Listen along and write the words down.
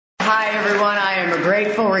Hi, everyone. I am a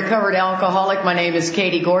grateful, recovered alcoholic. My name is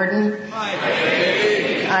Katie Gordon. Hi,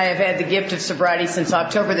 Katie. I have had the gift of sobriety since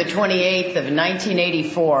October the 28th of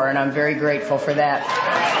 1984, and I'm very grateful for that.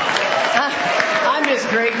 I'm just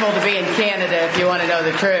grateful to be in Canada, if you want to know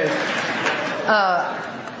the truth.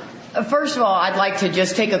 First of all, I'd like to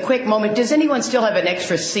just take a quick moment. Does anyone still have an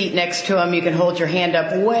extra seat next to them? You can hold your hand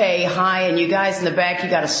up way high, and you guys in the back, you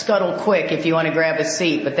got to scuttle quick if you want to grab a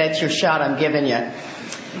seat, but that's your shot I'm giving you.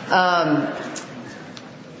 I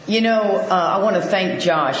want to thank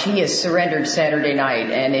Josh. He has surrendered Saturday night,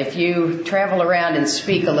 and if you travel around and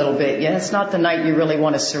speak a little bit, it's not the night you really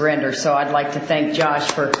want to surrender, so I'd like to thank Josh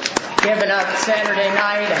for giving up Saturday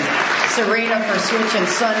night and Serena for switching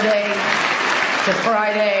Sunday to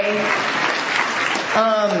Friday.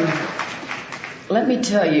 Let me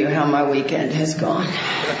tell you how my weekend has gone.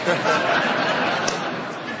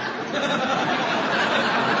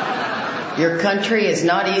 Your country is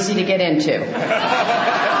not easy to get into.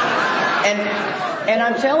 And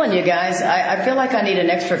I'm telling you guys, I feel like I need an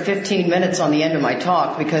extra 15 minutes on the end of my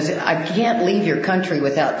talk because I can't leave your country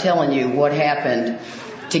without telling you what happened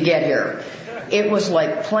to get here. It was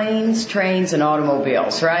like planes, trains, and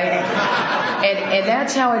automobiles, right? And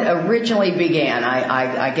that's how it originally began.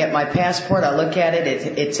 I get my passport, I look at it,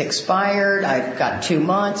 it's expired, I've got 2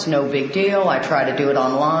 months, no big deal. I try to do it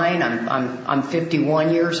online. I'm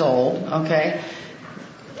 51 years old, okay?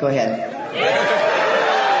 Go ahead.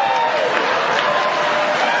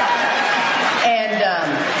 And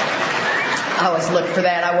I always look for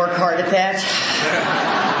that. I work hard at that.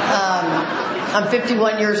 I'm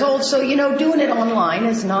 51 years old, so, doing it online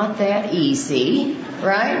is not that easy,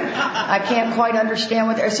 right? I can't quite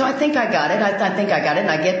understand so I think I got it. I think I got it, and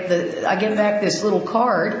I get back this little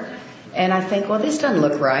card, and I think, well, this doesn't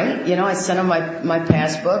look right. I sent them my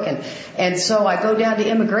passbook, and so I go down to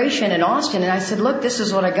immigration in Austin, and I said, look, this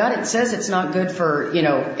is what I got. It says it's not good for,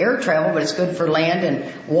 air travel, but it's good for land and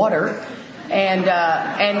water. And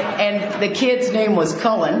the kid's name was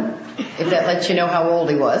Cullen, if that lets you know how old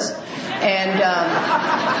he was. And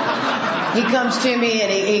he comes to me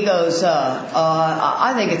and he goes,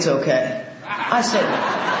 I think it's okay. I said,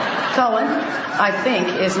 Cullen, I think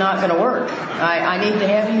is not going to work. I need to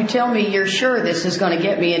have you tell me you're sure this is going to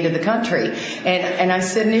get me into the country. And I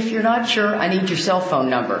said, and if you're not sure, I need your cell phone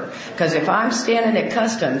number. Because if I'm standing at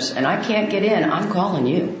customs and I can't get in, I'm calling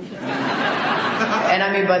you.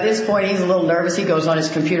 And by this point, he's a little nervous. He goes on his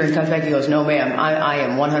computer and comes back. He goes, no, ma'am, I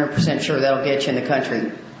am 100% sure that'll get you in the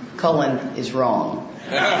country. Cullen is wrong.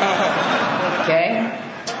 Okay?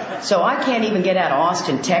 So I can't even get out of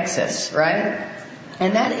Austin, Texas, right?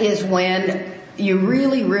 And that is when you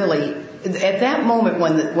really, really, at that moment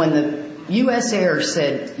when the U.S. Air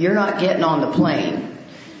said, you're not getting on the plane,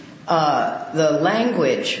 the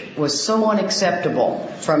language was so unacceptable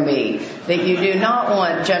from me that you do not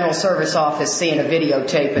want General Service Office seeing a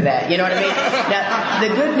videotape of that. You know what I mean? Now, the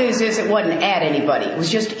good news is it wasn't at anybody. It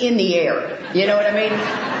was just in the air. You know what I mean?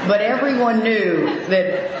 But everyone knew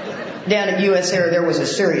that down at U.S. Air there was a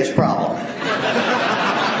serious problem.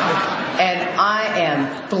 And I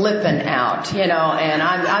am flipping out, and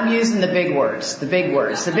I'm using the big words that,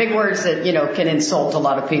 can insult a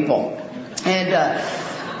lot of people.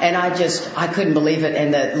 And I couldn't believe it.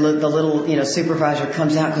 And the little, supervisor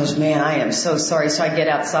comes out and goes, man, I am so sorry. So I get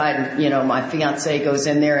outside and, my fiance goes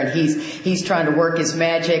in there and he's trying to work his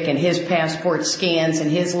magic and his passport scans and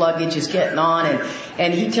his luggage is getting on.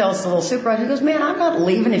 And he tells the little supervisor, he goes, man, I'm not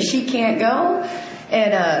leaving if she can't go.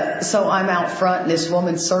 And so I'm out front and this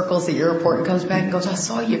woman circles the airport and comes back and goes, I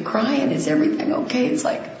saw you crying. Is everything okay? It's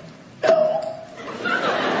like, no.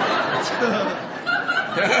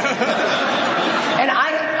 And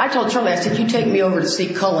I told Charlie, I said, you take me over to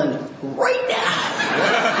see Cullen right now.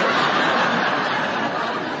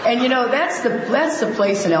 And that's the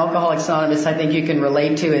place in Alcoholics Anonymous I think you can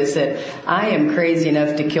relate to is that I am crazy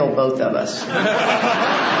enough to kill both of us.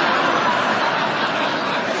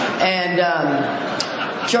 And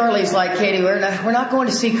Charlie's like, Katie, we're not going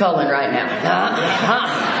to see Cullen right now.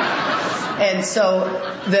 And so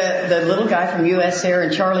the little guy from U.S. Air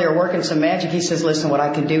and Charlie are working some magic. He says, listen, what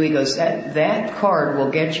I can do, he goes, that card will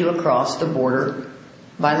get you across the border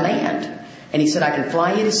by land. And he said, I can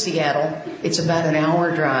fly you to Seattle. It's about an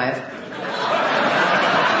hour drive.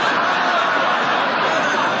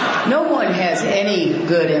 No one has any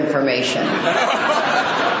good information.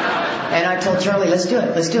 And I told Charlie, let's do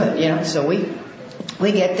it. So we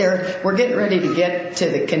get there. We're getting ready to get to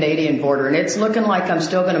the Canadian border, and it's looking like I'm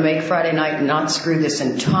still going to make Friday night and not screw this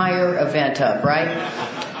entire event up, right?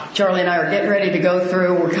 Charlie and I are getting ready to go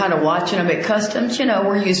through. We're kind of watching them at customs. You know,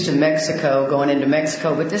 we're used to Mexico, going into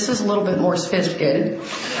Mexico, but this is a little bit more sophisticated.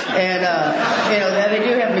 And, you know, they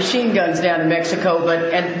do have machine guns down in Mexico,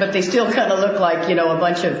 but they still kind of look like, you know, a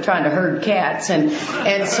bunch of trying to herd cats. And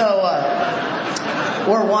so,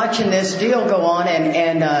 we're watching this deal go on,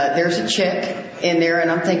 and there's a chick in there,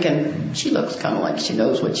 and I'm thinking, she looks kind of like she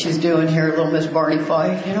knows what she's doing here, little Miss Barney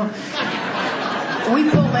Fife, you know. We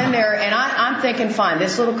pull in there, and I'm thinking, fine,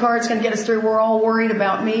 this little card's going to get us through. We're all worried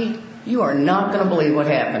about me. You are not going to believe what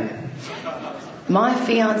happened. My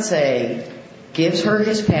fiancé gives her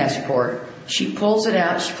his passport. She pulls it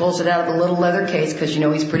out. She pulls it out of a little leather case, because, you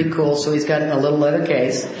know, he's pretty cool, so he's got it in a little leather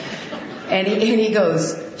case. And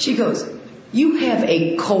she goes, you have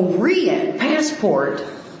a Korean passport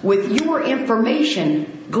with your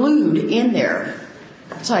information glued in there.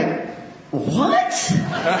 It's like, what?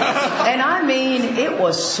 And I mean, it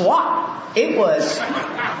was swap. It was get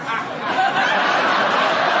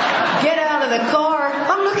out of the car.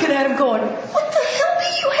 I'm looking at him going, what the hell do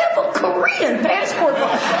you have a Korean passport for?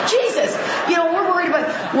 Jesus. You know, we're worried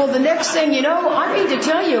about, well, the next thing you know, I need to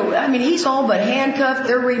tell you, I mean, he's all but handcuffed.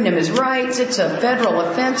 They're reading him his rights. It's a federal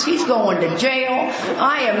offense. He's going to jail.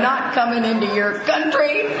 I am not coming into your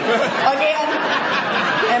country again.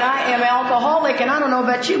 And I am alcoholic, and I don't know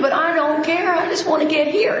about you, but I don't care. I just want to get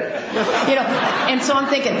here. You know, and so I'm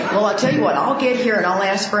thinking, well, I'll tell you what, I'll get here and I'll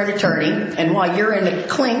ask for an attorney, and while you're in the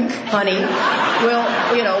clink, honey,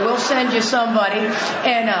 we'll send you somebody.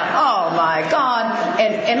 And oh my God.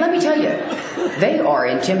 And let me tell you, they are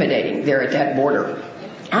intimidating there at that border.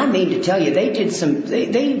 I mean to tell you, they did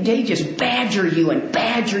they just badger you, and,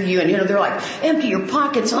 you know, they're like, empty your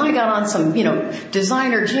pockets, and I got on some, you know,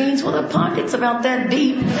 designer jeans with a pockets about that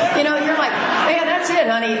deep. You know, you're like, man, that's it,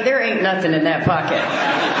 honey, there ain't nothing in that pocket.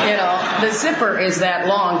 You know, the zipper is that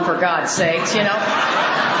long, for God's sakes, you know.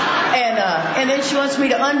 And then she wants me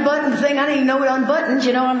to unbutton the thing. I didn't even know it unbuttoned,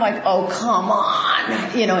 you know. I'm like, oh, come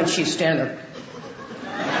on. You know, and she's standing there.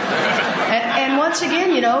 And once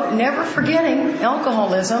again, you know, never forgetting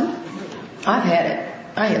alcoholism. I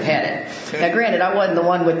have had it. Now, granted, I wasn't the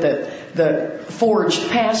one with the forged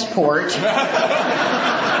passport.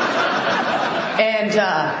 And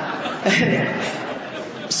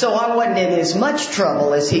so I wasn't in as much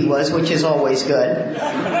trouble as he was, which is always good.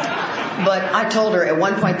 But I told her at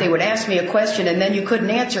one point they would ask me a question, and then you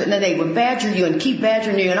couldn't answer it, and then they would badger you and keep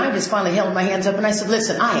badgering you, and I just finally held my hands up and I said,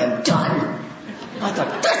 listen, I am done. I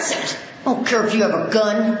thought, that's it. I don't care if you have a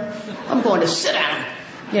gun. I'm going to sit down,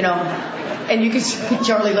 you know. And you can see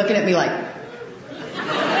Charlie looking at me like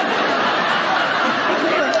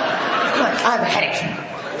I've had it.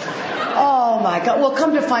 Oh my God. Well,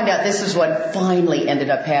 come to find out, this is what finally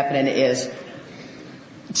ended up happening is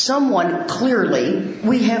someone clearly,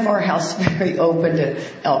 we have our house very open to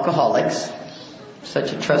alcoholics.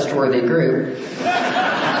 Such a trustworthy group.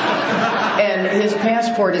 And his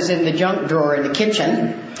passport is in the junk drawer in the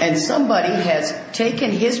kitchen. And somebody has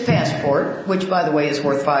taken his passport, which, by the way, is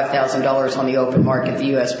worth $5,000 on the open market, the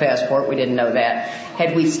U.S. passport. We didn't know that.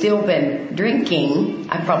 Had we still been drinking,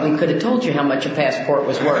 I probably could have told you how much a passport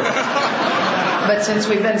was worth. But since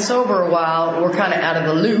we've been sober a while, we're kind of out of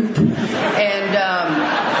the loop. And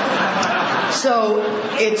so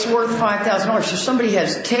it's worth $5,000. So somebody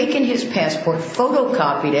has taken his passport,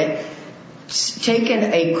 photocopied it, taken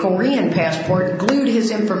a Korean passport, glued his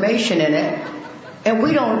information in it, and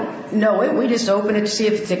we don't know it. We just open it to see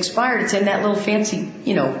if it's expired. It's in that little fancy,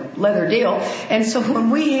 you know, leather deal. And so when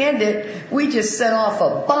we hand it, we just set off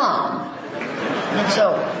a bomb.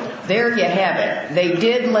 So there you have it. They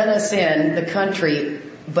did let us in the country,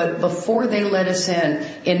 but before they let us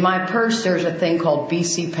in my purse there's a thing called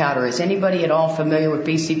BC powder. Is anybody at all familiar with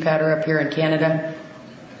BC powder up here in Canada?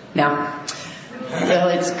 Now, well,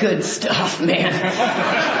 it's good stuff, man.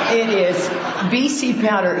 It is. BC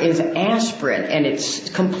powder is aspirin, and it's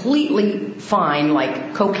completely fine,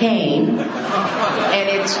 like cocaine. And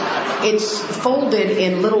it's folded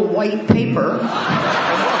in little white paper.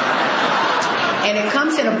 And it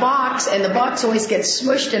comes in a box, and the box always gets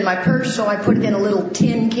smushed in my purse, so I put it in a little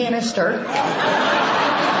tin canister.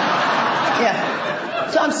 Yeah.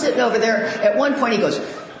 So I'm sitting over there. At one point he goes,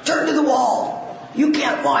 turn to the wall. You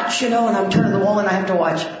can't watch, you know, and I'm turning the wall and I have to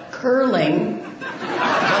watch curling.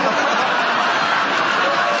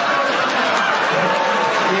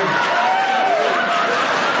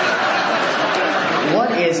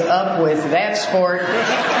 What is up with that sport?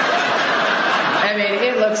 I mean,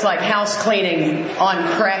 it looks like house cleaning on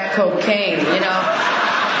crack cocaine, you know.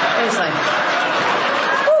 It's like,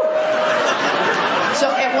 whew.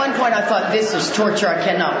 So at one point I thought, this is torture. I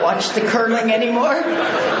cannot watch the curling anymore.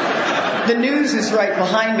 the news is right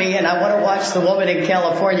behind me, and I want to watch the woman in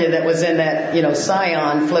California that was in that,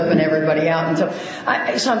 Scion flipping everybody out.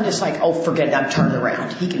 And so I'm just like, oh, forget it. I'm turned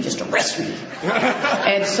around. He can just arrest me.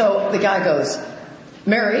 And so the guy goes,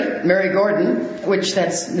 Mary Gordon, which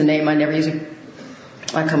that's the name I never use.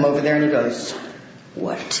 I come over there and he goes,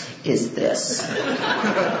 what is this?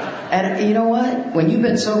 And you know what? When you've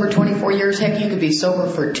been sober 24 years, heck, you could be sober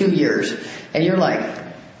for 2 years. And you're like,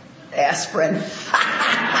 aspirin.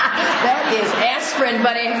 That is aspirin,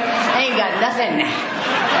 buddy. I ain't got nothing.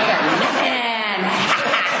 I got nothing.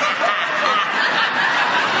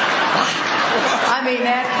 I mean,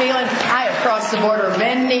 that feeling, I have crossed the border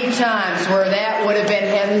many times where that would have been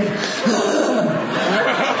him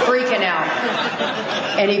freaking out.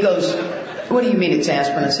 And he goes, what do you mean it's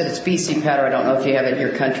aspirin? I said, it's BC powder. I don't know if you have it in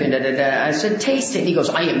your country. Da, da, da. I said, taste it. And he goes,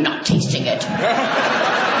 I am not tasting it.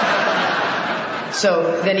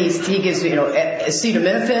 So then he gives me,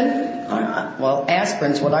 acetaminophen. Well,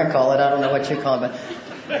 aspirin's what I call it. I don't know what you call it.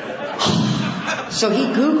 But so he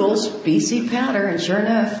Googles BC powder, and sure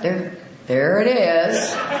enough, there it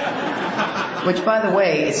is. Which, by the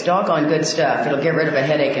way, is doggone good stuff. It'll get rid of a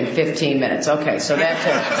headache in 15 minutes. Okay, so that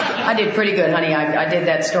I did pretty good, honey. I did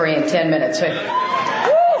that story in 10 minutes. So I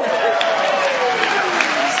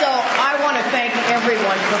want to thank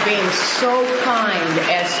everyone for being so kind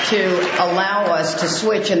as to allow us to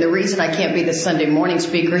switch. And the reason I can't be the Sunday morning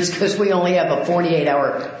speaker is because we only have a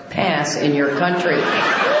 48-hour pass in your country.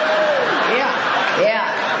 Yeah.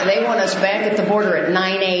 They want us back at the border at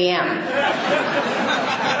 9 a.m.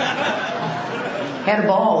 Had a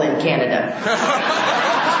ball in Canada.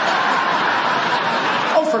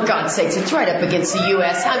 Oh, for God's sakes, it's right up against the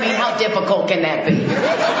U.S. I mean, how difficult can that be?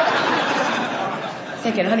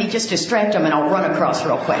 Thinking, honey, just distract him and I'll run across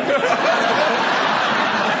real quick.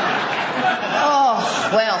 Oh,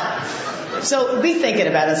 well, so be thinking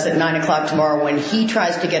about us at 9 o'clock tomorrow when he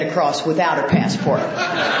tries to get across without a passport.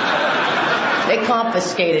 They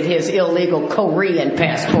confiscated his illegal Korean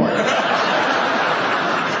passport.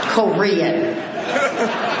 Korean.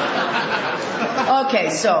 Okay,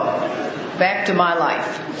 so back to my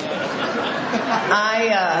life.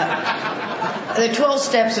 The 12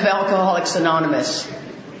 steps of Alcoholics Anonymous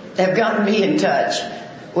have gotten me in touch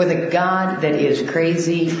with a God that is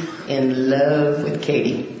crazy in love with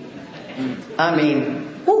Katie. I mean,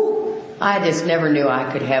 I just never knew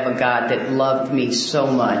I could have a God that loved me so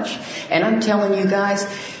much. And I'm telling you guys,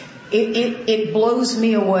 it blows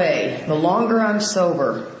me away. The longer I'm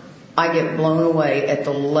sober, I get blown away at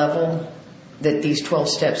the level that these 12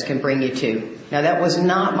 steps can bring you to. Now, that was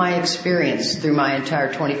not my experience through my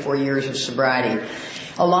entire 24 years of sobriety.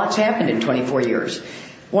 A lot's happened in 24 years.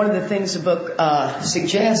 One of the things the book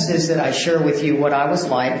suggests is that I share with you what I was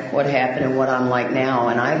like, what happened, and what I'm like now.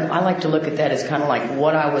 And I like to look at that as kind of like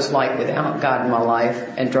what I was like without God in my life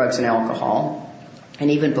and drugs and alcohol.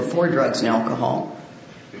 And even before drugs and alcohol,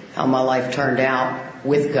 how my life turned out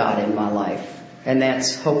with God in my life. And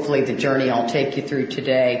that's hopefully the journey I'll take you through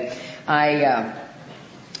today. I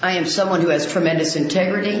am someone who has tremendous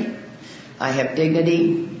integrity. I have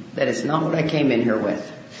dignity. That is not what I came in here with.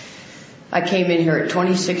 I came in here at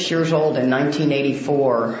 26 years old in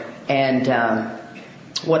 1984, and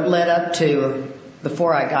what led up to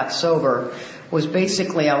before I got sober was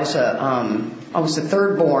basically I was the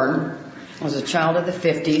third born. I was a child of the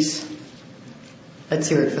 50s. Let's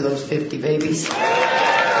hear it for those 50 babies.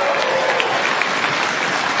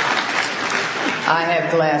 I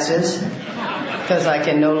have glasses because I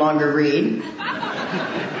can no longer read.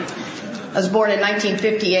 I was born in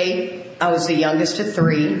 1958. I was the youngest of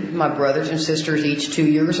three. My brothers and sisters each 2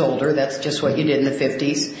 years older. That's just what you did in the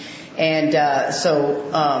 50s. And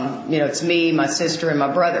it's me, my sister, and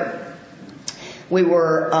my brother. We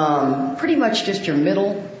were pretty much just your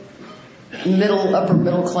upper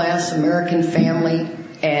middle class American family.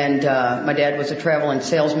 And my dad was a traveling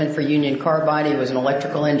salesman for Union Carbide. He was an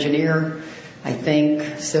electrical engineer, I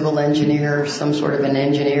think, civil engineer, some sort of an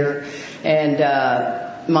engineer. And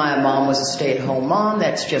my mom was a stay-at-home mom.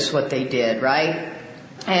 That's just what they did, right?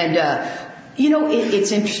 And,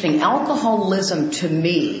 it's interesting. Alcoholism to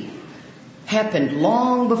me happened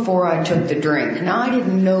long before I took the drink. Now, I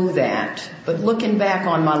didn't know that, but looking back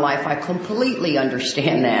on my life, I completely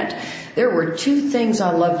understand that. There were two things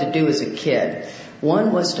I loved to do as a kid.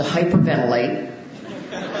 One was to hyperventilate,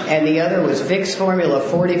 and the other was Vicks Formula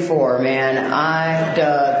 44, man. I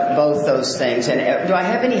dug both those things. And do I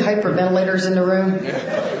have any hyperventilators in the room?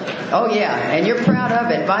 Oh, yeah. And you're proud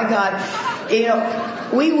of it. By God.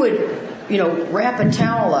 We would, wrap a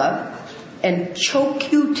towel up and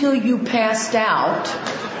choke you till you passed out.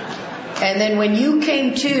 And then when you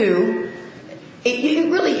came to,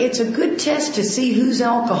 It's a good test to see who's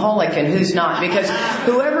alcoholic and who's not, because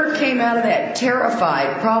whoever came out of that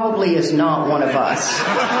terrified probably is not one of us.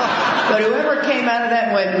 But whoever came out of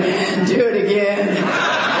that went, do it again,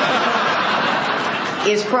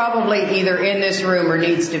 is probably either in this room or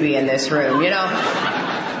needs to be in this room,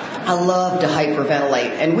 I love to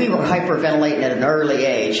hyperventilate, and we were hyperventilating at an early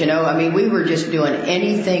age, we were just doing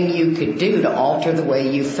anything you could do to alter the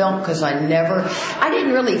way you felt, because I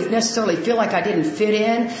didn't really necessarily feel like I didn't fit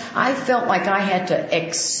in. I felt like I had to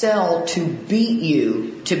excel to beat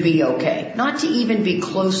you to be okay, not to even be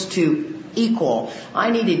close to equal.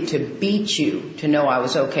 I needed to beat you to know I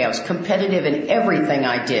was okay. I was competitive in everything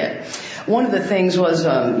I did. One of the things was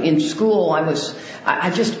in school, I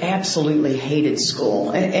just absolutely hated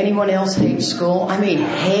school. Anyone else hate school?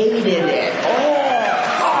 Hated it. Oh,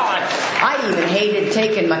 God. I even hated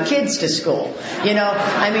taking my kids to school.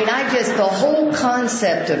 The whole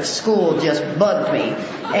concept of school just bugged me.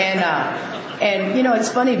 And it's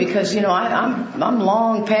funny because, I'm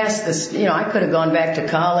long past this, I could have gone back to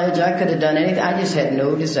college. I could have done anything. I just had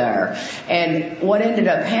no desire. And what ended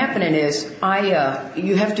up happening is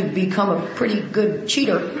you have to become a pretty good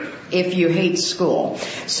cheater if you hate school.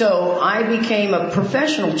 So I became a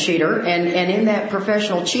professional cheater, and in that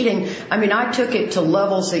professional cheating, I took it to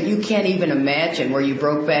levels that you can't even imagine, where you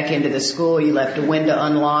broke back into the school, you left a window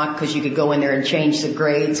unlocked because you could go in there and change the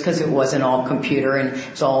grades, because it wasn't all computer and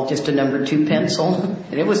it's all just a number 2 pencil.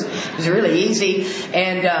 And it was really easy.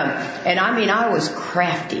 And I was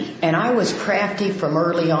crafty, and I was crafty from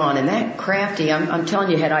early on. And that crafty, I'm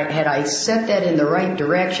telling you, had I set that in the right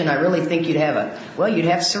direction, I really think you'd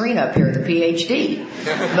have Serena up here with a PhD.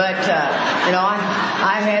 But,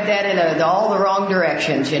 I had that in all the wrong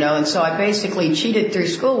directions, and so I basically cheated through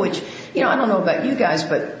school, which, I don't know about you guys,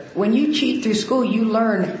 but when you cheat through school, you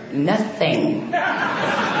learn nothing.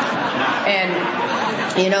 And,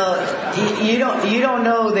 you don't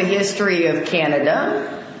know the history of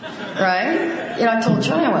Canada, right? I told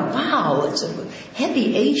Johnny, I went, wow, it's a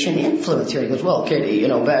heavy Asian influence here. He goes, well, Katie,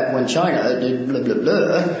 back when China did blah, blah,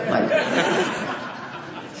 blah.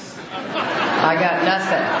 I got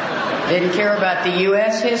nothing. Didn't care about the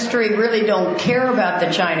U.S. history. Really don't care about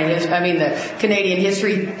the China history. The Canadian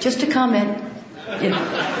history. Just a comment. And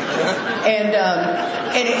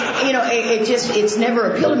it's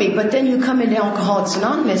never appealed to me. But then you come into Alcoholics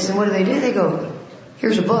Anonymous, and what do? They go,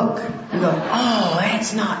 here's a book. You go, oh,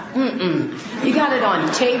 that's not. You got it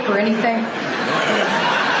on tape or anything?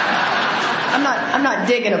 I'm not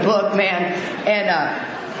digging a book, man. And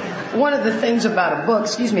one of the things about a book,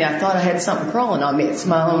 I thought I had something crawling on me. It's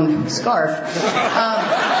my own scarf.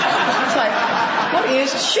 It's like, what is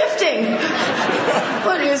shifting?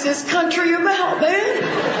 What is this country about, man?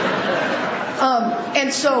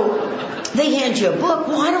 And so they hand you a book.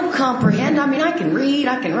 Well, I don't comprehend. I can read,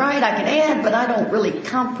 I can write, I can add, but I don't really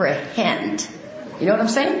comprehend. You know what I'm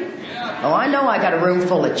saying? Oh, I know I got a room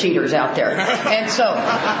full of cheaters out there. And so,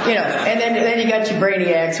 and then you got your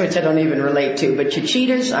brainiacs, which I don't even relate to, but your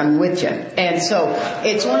cheaters, I'm with you. And so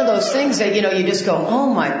it's one of those things that, you just go,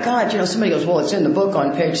 oh my God, somebody goes, well, it's in the book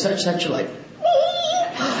on page such, you're like,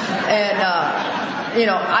 and,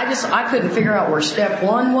 I couldn't figure out where step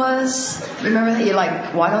 1 was. Remember that? You're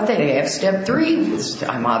like, why don't they have step 3?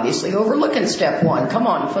 I'm obviously overlooking step 1. Come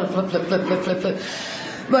on, flip, flip, flip, flip, flip, flip, flip.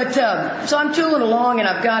 But, so I'm tooling along, and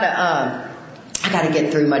I've got to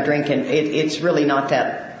get through my drinking. It's really not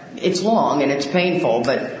that, it's long and it's painful,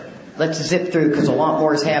 but let's zip through, because a lot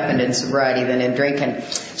more has happened in sobriety than in drinking.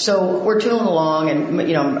 So we're tooling along, and,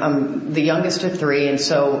 I'm the youngest of 3, and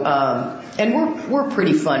so, and we're a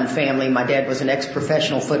pretty fun family. My dad was an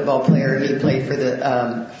ex-professional football player. He played for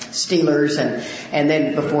the, Steelers, and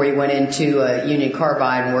then before he went into, Union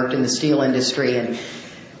Carbide and worked in the steel industry, and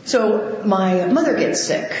so my mother gets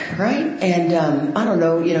sick, right? And I don't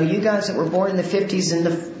know, you guys that were born in the 50s and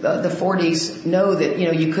the 40s know that,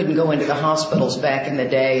 you couldn't go into the hospitals back in the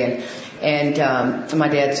day. And my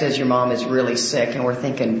dad says, your mom is really sick. And we're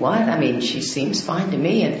thinking, what? She seems fine to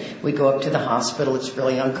me. And we go up to the hospital. It's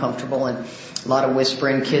really uncomfortable, and a lot of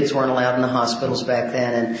whispering. Kids weren't allowed in the hospitals back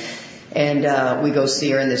then. And we go see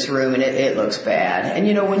her in this room, and it looks bad. And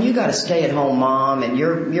when you got a stay-at-home mom, and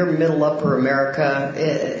you're middle upper America,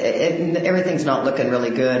 everything's not looking really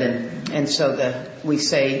good. And so we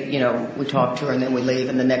say, we talk to her, and then we leave.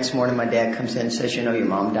 And the next morning, my dad comes in and says, your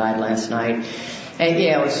mom died last night. And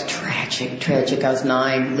yeah, it was tragic. I was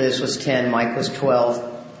 9, Liz was 10, Mike was 12.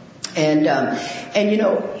 And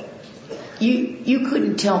you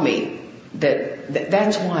couldn't tell me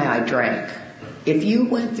that's why I drank. If you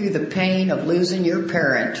went through the pain of losing your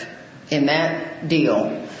parent in that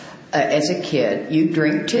deal, as a kid, you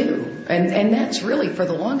drink too. And that's really, for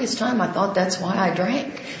the longest time, I thought that's why I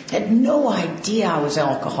drank. Had no idea I was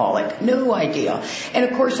alcoholic. No idea. And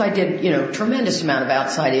of course I did, tremendous amount of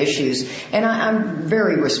outside issues. And I'm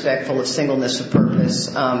very respectful of singleness of purpose,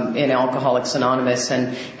 in Alcoholics Anonymous.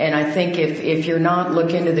 And I think if you're not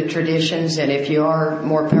looking to the traditions, and if you are,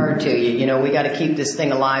 more power to you. We got to keep this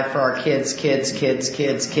thing alive for our kids,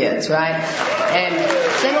 right?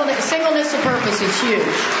 And singleness of purpose is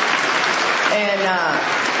huge. And,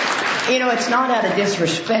 it's not out of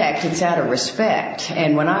disrespect, it's out of respect.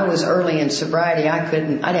 And when I was early in sobriety, I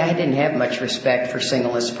didn't have much respect for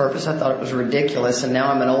singleness of purpose. I thought it was ridiculous. And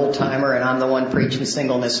now I'm an old timer and I'm the one preaching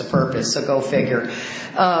singleness of purpose. So go figure.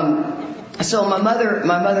 So my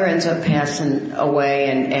mother ends up passing away,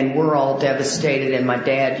 and we're all devastated. And my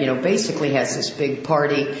dad, basically has this big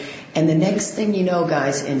party. And the next thing you know,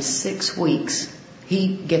 guys, in 6 weeks,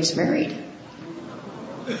 he gets married.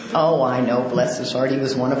 Oh, I know, bless his heart, he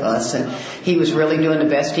was one of us, and he was really doing the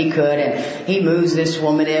best he could, and he moves this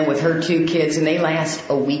woman in with her 2 kids, and they last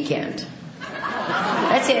a weekend.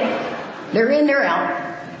 That's it. They're in, they're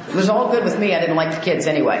out. It was all good with me. I didn't like the kids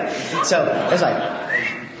anyway. So it was like,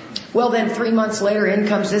 well, then 3 months later, in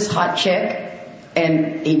comes this hot chick,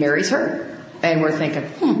 and he marries her. And we're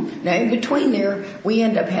thinking, Now, in between there, we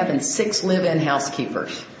end up having 6 live-in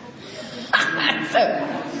housekeepers.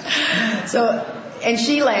 And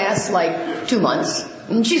she lasts like 2 months,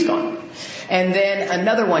 and she's gone. And then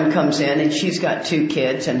another one comes in, and she's got 2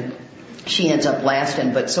 kids, and she ends up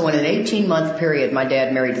lasting. But so in an 18-month period, my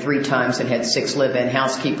dad married 3 times and had 6 live-in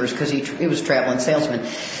housekeepers because he was a traveling salesman.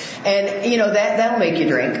 And, that'll make you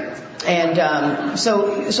drink. And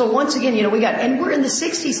so once again, and we're in the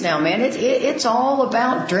 60s now, man. It's all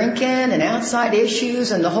about drinking and outside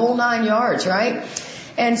issues and the whole 9 yards, right?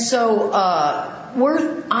 And so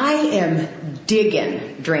I am digging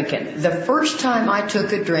drinking. The first time I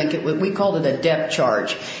took a drink, we called it a depth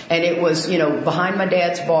charge. And it was, behind my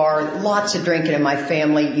dad's bar, lots of drinking in my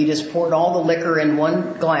family. You just poured all the liquor in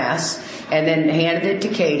one glass and then handed it to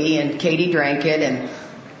Katie, and Katie drank it, and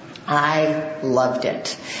I loved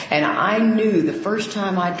it. And I knew the first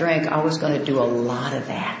time I drank, I was going to do a lot of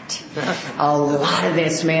that. A lot of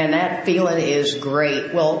this, man. That feeling is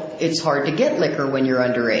great. Well, it's hard to get liquor when you're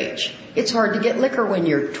underage. It's hard to get liquor when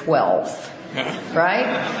you're 12.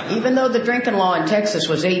 Right? Even though the drinking law in Texas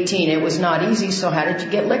was 18, it was not easy. So how did you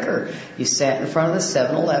get liquor? You sat in front of the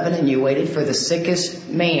 7-Eleven and you waited for the sickest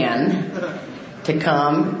man to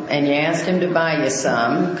come, and you asked him to buy you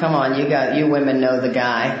some. Come on, you women know the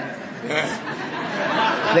guy.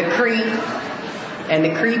 The creep. And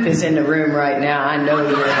the creep is in the room right now. I know you're in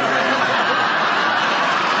the room.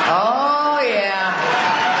 Oh, yeah.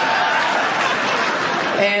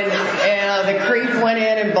 And the creep went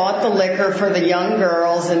in and bought the liquor for the young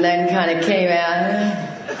girls, and then kind of came out.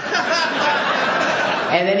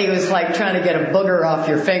 And then he was like trying to get a booger off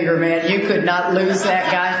your finger, man. You could not lose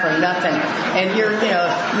that guy for nothing. And you're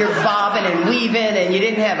bobbing and weaving, and you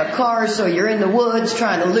didn't have a car, so you're in the woods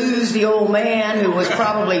trying to lose the old man who was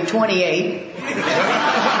probably 28.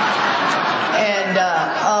 And,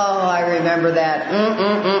 I remember that.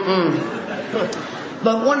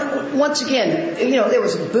 But once again, there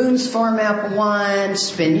was Boone's Farm apple wine,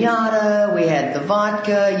 Spinata, we had the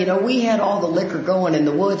vodka, we had all the liquor going in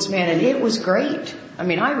the woods, man, and it was great. I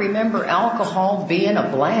mean, I remember alcohol being a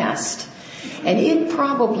blast. And it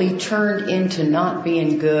probably turned into not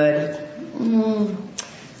being good,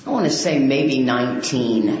 I want to say maybe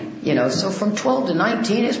 19. So from 12 to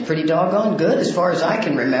 19 is pretty doggone good as far as I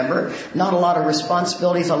can remember. Not a lot of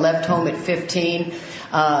responsibilities. I left home at 15.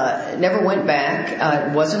 Never went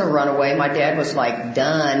back. Wasn't a runaway. My dad was like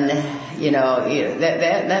done.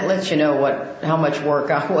 That lets you know how much work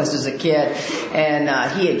I was as a kid. And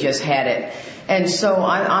he had just had it. And so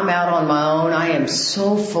I'm out on my own. I am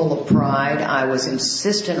so full of pride. I was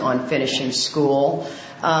insistent on finishing school.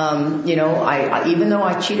 Even though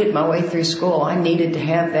I cheated my way through school, I needed to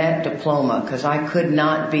have that diploma because I could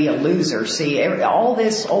not be a loser. See, all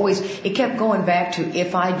this it kept going back to,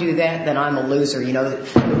 if I do that, then I'm a loser.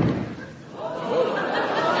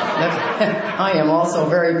 I am also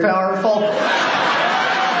very powerful.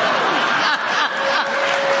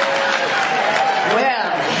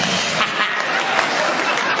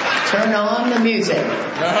 Turn on the music.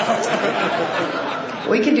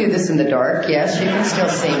 We can do this in the dark. Yes, you can still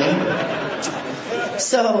see me.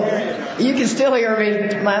 So, you can still hear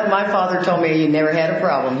me. My father told me you never had a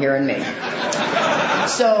problem hearing me.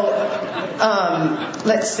 So,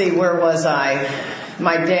 let's see, where was I?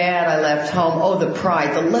 My dad, I left home. Oh, the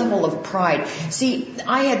pride, the level of pride. See,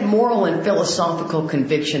 I had moral and philosophical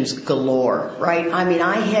convictions galore, right? I mean,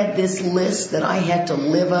 I had this list that I had to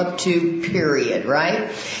live up to, period,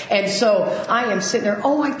 right? And so I am sitting there,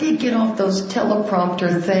 oh, I did get off those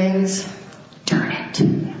teleprompter things. Darn it.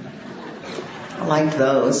 I liked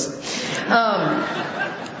those.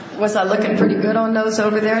 Was I looking pretty good on those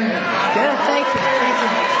over there? Good, thank you.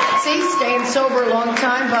 See, staying sober a long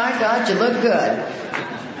time, by God, you look good.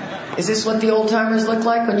 Is this what the old timers looked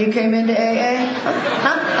like when you came into AA?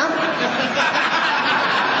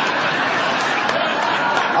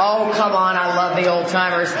 Oh, come on, I love the old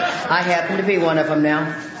timers. I happen to be one of them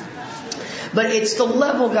now. But it's the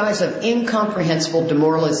level, guys, of incomprehensible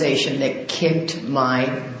demoralization that kicked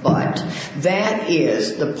my butt. That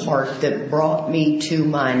is the part that brought me to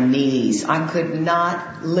my knees. I could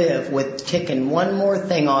not live with ticking one more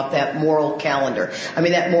thing off that moral calendar. I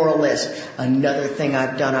mean, that moral list. Another thing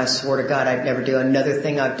I've done, I swore to God I'd never do. Another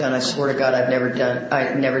thing I've done, I swore to God I'd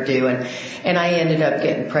never do. And I ended up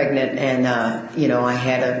getting pregnant, and I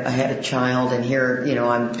had a child, and here,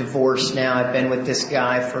 I'm divorced now. I've been with this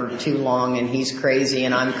guy for too long, and he's crazy,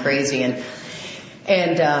 and I'm crazy, and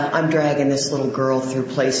I'm dragging this little girl through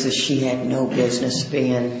places she had no business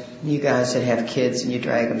being. You guys that have kids and you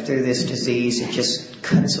drag them through this disease, it just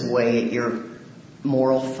cuts away at your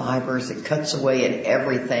moral fibers. It cuts away at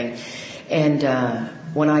everything. And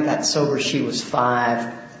when I got sober, she was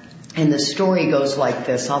 5. And the story goes like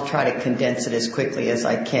this. I'll try to condense it as quickly as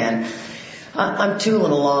I can. I'm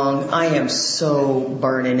tooling along. I am so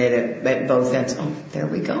burning it at both ends. Oh, there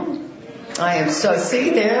we go. I am so,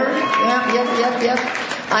 see there? Yep.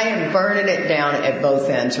 I am burning it down at both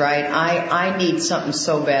ends, right? I need something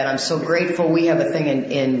so bad. I'm so grateful. We have a thing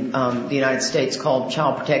in the United States called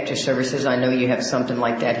Child Protective Services. I know you have something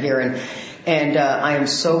like that here. And I am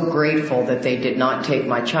so grateful that they did not take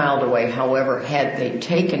my child away. However, had they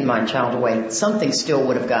taken my child away, something still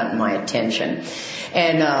would have gotten my attention.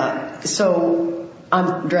 And so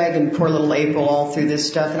I'm dragging poor little April all through this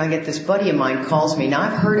stuff, and I get this buddy of mine calls me. Now,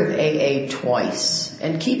 I've heard of AA twice.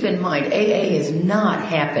 And keep in mind, AA is not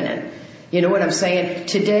happening. You know what I'm saying?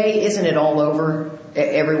 Today, isn't it all over?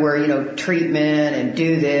 Everywhere, treatment and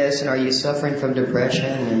do this, and are you suffering from depression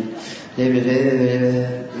and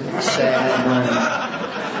sad.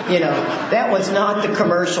 That was not the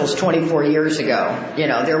commercials 24 years ago.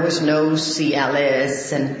 There was no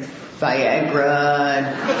Cialis and Viagra and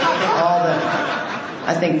all the...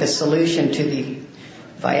 I think the solution to the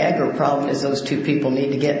Viagra problem is those two people need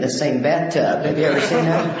to get in the same bathtub. Have you ever seen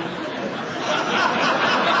that?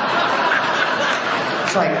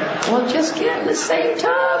 It's like, well, just get in the same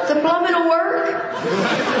tub. The plumbing will work.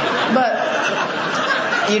 But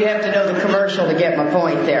you'd have to know the commercial to get my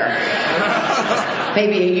point there.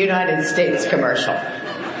 Maybe a United States commercial.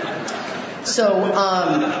 So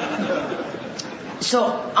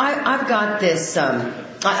I've got this...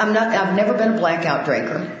 I've never been a blackout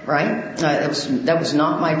drinker, right? That was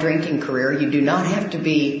not my drinking career. You do not have to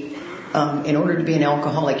be, in order to be an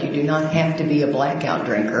alcoholic, you do not have to be a blackout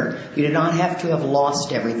drinker. You do not have to have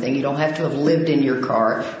lost everything. You don't have to have lived in your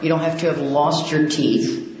car. You don't have to have lost your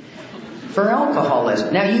teeth for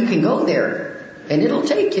alcoholism. Now, you can go there, and it'll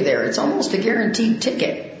take you there. It's almost a guaranteed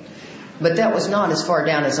ticket. But that was not as far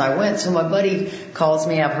down as I went. So my buddy calls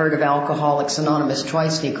me. I've heard of Alcoholics Anonymous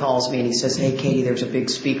twice. And he calls me and he says, hey, Katie, there's a big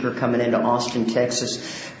speaker coming into Austin, Texas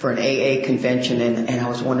for an AA convention. And I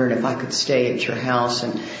was wondering if I could stay at your house.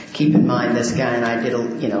 And keep in mind, this guy and I did,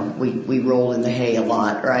 we rolled in the hay a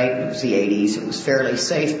lot, right? It was the 80s. It was fairly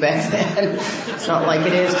safe back then. It's not like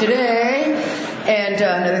it is today. And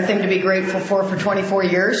another thing to be grateful for 24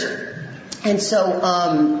 years. And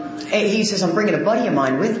so he says, I'm bringing a buddy of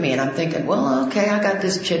mine with me. And I'm thinking, well, okay, I got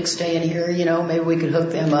this chick staying here, maybe we could hook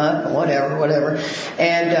them up, whatever.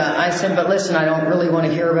 And I said, but listen, I don't really want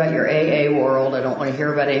to hear about your AA world. I don't want to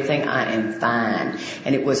hear about anything. I am fine.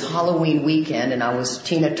 And it was Halloween weekend, and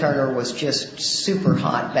Tina Turner was just super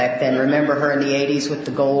hot back then. Remember her in the 80s with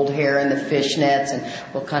the gold hair and the fishnets and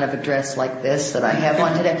what kind of a dress like this that I have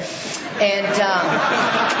on today. And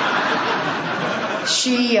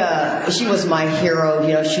she was my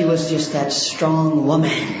hero. She was just that strong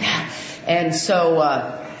woman. And so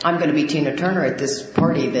I'm going to be Tina Turner at this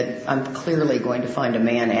party that I'm clearly going to find a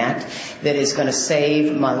man at that is going to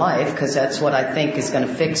save my life, because that's what I think is going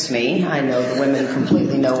to fix me. I know the women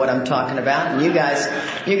completely know what I'm talking about, and you guys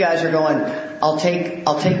are going, I'll take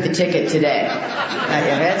the ticket today.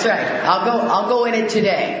 That's right. I'll go in it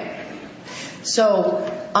today. So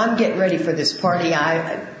I'm getting ready for this party.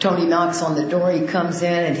 Tony knocks on the door. He comes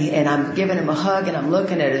in, and I'm giving him a hug, and I'm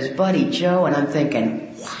looking at his buddy Joe, and I'm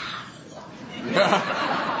thinking, wow.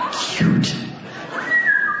 Cute.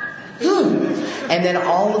 And then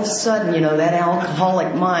all of a sudden, that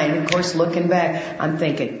alcoholic mind, of course, looking back, I'm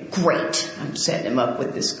thinking, great, I'm setting him up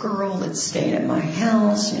with this girl that's staying at my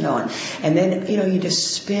house, and then, you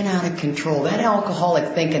just spin out of control. That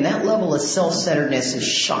alcoholic thinking, that level of self-centeredness is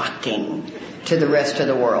shocking to the rest of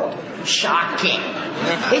the world. Shocking.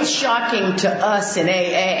 It's shocking to us in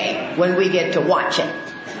AA when we get to watch it,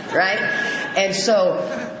 right? And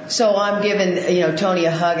so I'm giving, Tony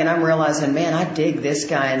a hug, and I'm realizing, man, I dig this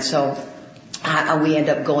guy. And so we end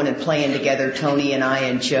up going and playing together, Tony and I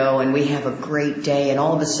and Joe, and we have a great day. And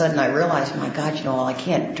all of a sudden I realize, my God, I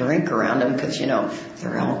can't drink around them because,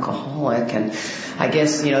 they're alcoholic. And I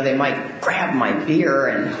guess, they might grab my beer,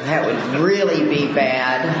 and that would really be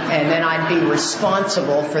bad. And then I'd be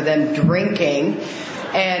responsible for them drinking.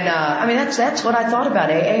 And, that's what I thought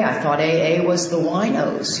about AA. I thought AA was the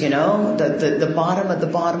winos, the bottom of the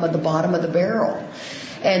bottom of the bottom of the barrel.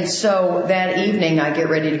 And so that evening I get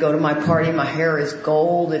ready to go to my party. My hair is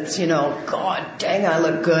gold. It's, God dang, I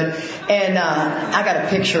look good. And, I got a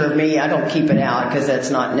picture of me. I don't keep it out because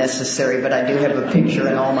that's not necessary, but I do have a picture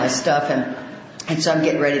and all my stuff. And so I'm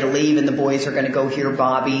getting ready to leave, and the boys are going to go hear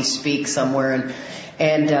Bobby speak somewhere.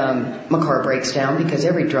 And my car breaks down, because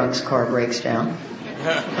every drunk's car breaks down.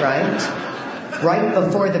 Right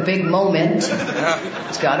before the big moment.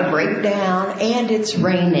 It's got to break down, and it's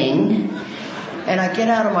raining. And I get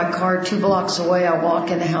out of my car 2 blocks away. I walk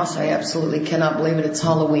in the house. I absolutely cannot believe it. It's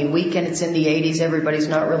Halloween weekend. It's in the 80s. Everybody's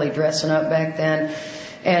not really dressing up back then.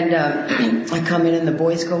 And I come in, and the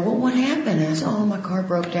boys go, well, what happened? And I said, my car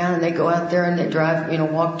broke down. And they go out there and they drive,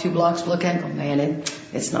 walk 2 blocks, look at it, and go, man,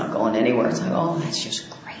 it's not going anywhere. It's like, that's just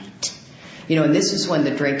great. And this is when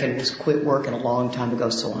the drinking was quit working a long time ago,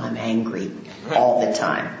 so I'm angry all the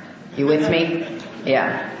time. You with me?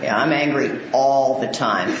 Yeah, I'm angry all the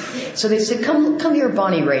time. So they said, come here,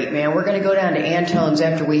 Bonnie Raitt, man. We're going to go down to Antone's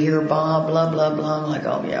after we hear Bob, blah, blah, blah. I'm like,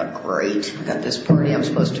 oh, yeah, great. I got this party. I'm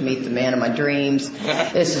supposed to meet the man of my dreams.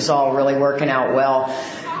 This is all really working out well.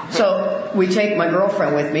 So we take my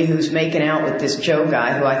girlfriend with me, who's making out with this Joe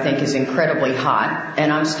guy, who I think is incredibly hot.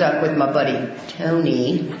 And I'm stuck with my buddy,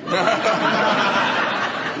 Tony.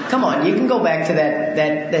 Come on, you can go back to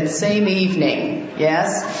that same evening,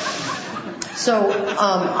 yes? So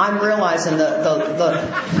I'm realizing it's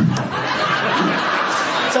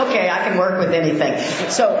okay, I can work with anything.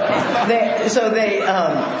 So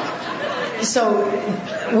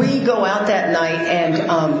we go out that night,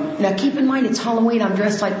 and now keep in mind it's Halloween. I'm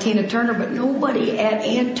dressed like Tina Turner, but nobody at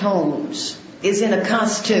Antone's is in a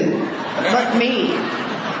costume but me.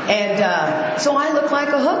 And so I look like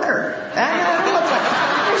a hooker. I look like,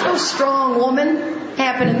 there's no strong woman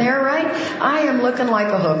happening there, right? I am looking like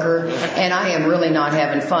a hooker, and I am really not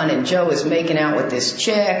having fun. And Joe is making out with this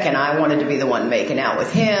chick, and I wanted to be the one making out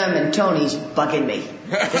with him, and Tony's bugging me,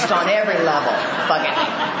 just on every level, bugging me.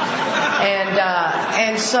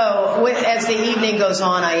 And so as the evening goes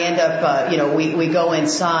on, I end up, we go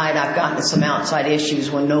inside. I've gotten to some outside issues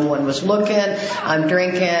when no one was looking. I'm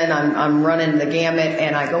drinking. I'm running the gamut,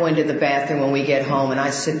 and I go into the bathroom when we get home, and I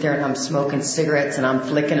sit there and I'm smoking cigarettes and I'm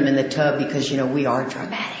flicking them in the tub because, we are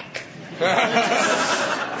dramatic.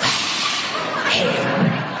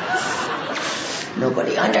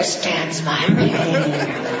 Nobody understands my pain.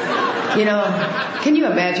 Can you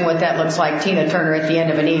imagine what that looks like, Tina Turner at the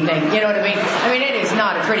end of an evening? You know what I mean? I mean, it is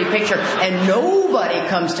not a pretty picture. And nobody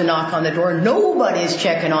comes to knock on the door. Nobody's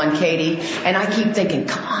checking on Katie. And I keep thinking,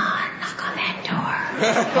 come on, knock on that door.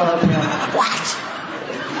 I'll open up. What?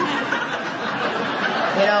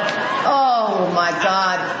 Oh my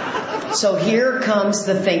God. So here comes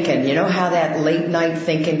the thinking. You know how that late night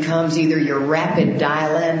thinking comes? Either you're rapid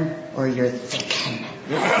dialing or you're thinking.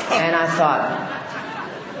 And I thought,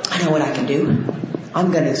 I know what I can do.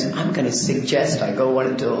 I'm gonna suggest I go one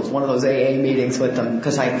of those AA meetings with them,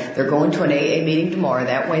 because they're going to an AA meeting tomorrow.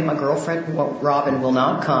 That way my girlfriend Robin will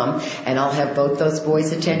not come, and I'll have both those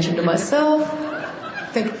boys' attention to myself. I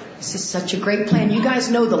think this is such a great plan. You guys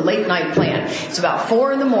know the late night plan. It's about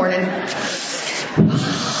 4 a.m.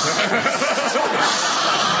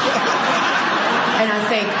 And I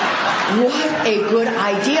think, what a good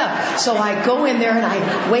idea. So I go in there and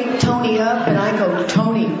I wake Tony up and I go,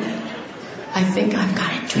 Tony, I think I've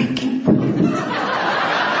got a drinking problem.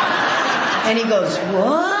 And he goes,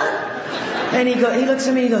 what? And he looks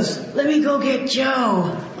at me and he goes, let me go get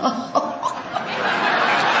Joe.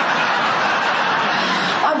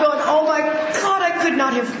 I'm going, oh my God, I could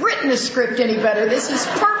not have written a script any better. This is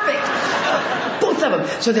perfect. Both of them.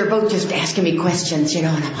 So they're both just asking me questions, and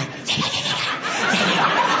I'm like,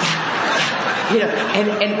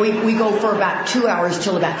 and we go for about 2 hours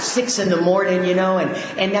till about 6 in the morning,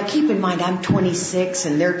 and now keep in mind I'm 26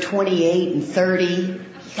 and they're 28 and 30. You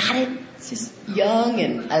got it? It's just young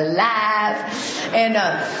and alive.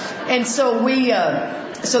 And so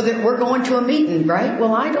so that we're going to a meeting, right?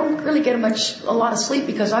 Well, I don't really get a lot of sleep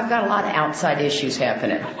because I've got a lot of outside issues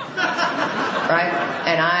happening. Right?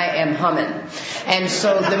 And I am humming. And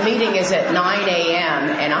so the meeting is at 9 a.m.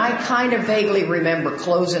 and I kind of vaguely remember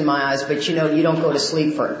closing my eyes, but you don't go to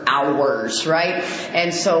sleep for hours, right?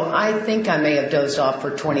 And so I think I may have dozed off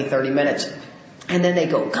for 20, 30 minutes. And then they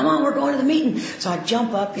go, come on, we're going to the meeting. So I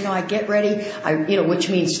jump up, I get ready, which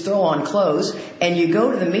means throw on clothes. And you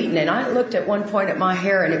go to the meeting, and I looked at one point at my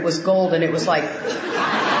hair, and it was gold, and it was like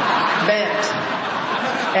bent.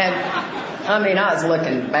 And I was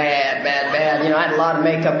looking bad. I had a lot of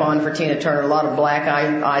makeup on for Tina Turner, a lot of black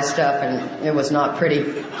eye stuff, and it was not pretty.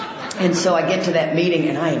 And so I get to that meeting,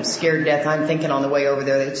 and I am scared to death. I'm thinking on the way over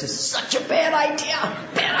there, it's just such a bad idea.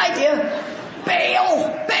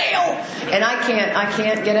 Bail. And I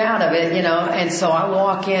can't get out of it, And so I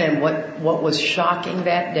walk in, and what was shocking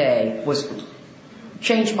that day was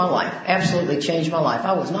changed my life. Absolutely changed my life.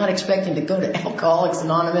 I was not expecting to go to Alcoholics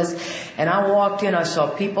Anonymous. And I walked in, I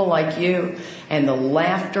saw people like you, and the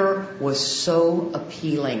laughter was so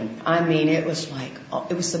appealing. It was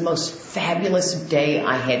the most fabulous day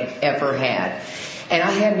I had ever had. And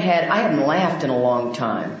I hadn't laughed in a long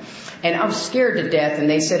time. And I was scared to death, and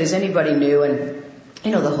they said, is anybody new? And,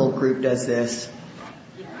 the whole group does this.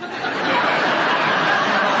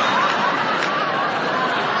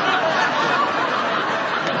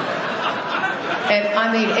 And,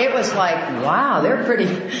 it was like, wow, they're pretty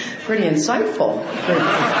insightful.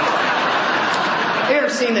 You ever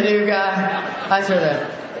seen the new guy? I sort of...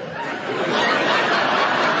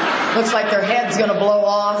 Looks like their head's going to blow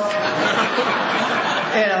off.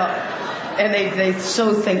 And they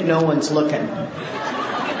so think no one's looking.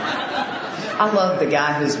 I love the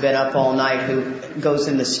guy who's been up all night, who goes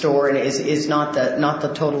in the store and is not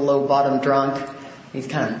the total low bottom drunk. He's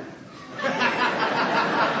kind of,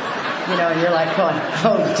 and you're like going,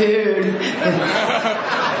 oh dude. You're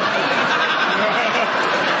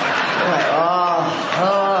like,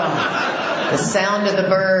 oh, the sound of the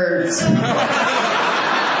birds.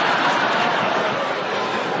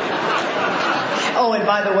 Oh, and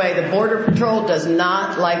by the way, the Border Patrol does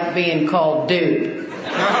not like being called dude.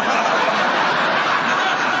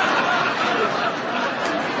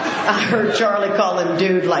 I heard Charlie call him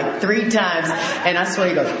dude like 3 times, and I swear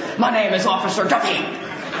he goes, my name is Officer Duffy.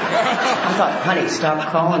 I thought, honey, stop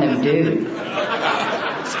calling him dude.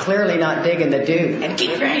 It's clearly not digging the dude. And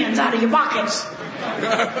keep your hands out of your pockets.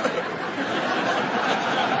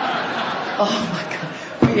 Oh my God,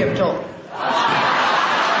 we have told...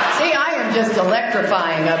 See, I am just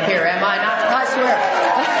electrifying up here, am I not? I swear.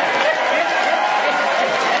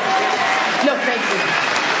 No, thank you.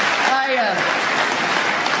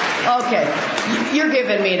 Okay. You're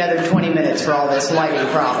giving me another 20 minutes for all this lighting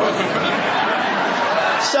problem.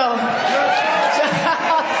 So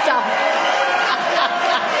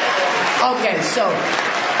okay, so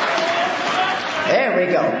there we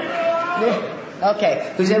go.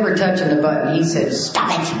 Okay, who's ever touching the button, he says,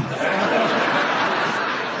 stop it.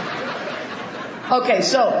 Okay,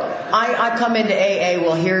 so I come into AA.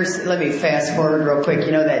 Well, let me fast forward real quick.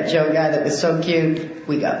 That Joe guy that was so cute?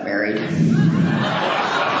 We got married.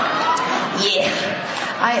 Yeah.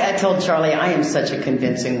 I told Charlie, I am such a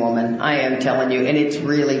convincing woman. I am telling you, and it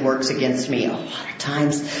really works against me a lot of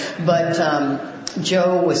times. But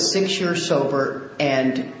Joe was 6 years sober,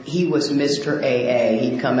 and he was Mr. AA.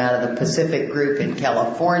 He'd come out of the Pacific Group in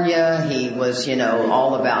California. He was,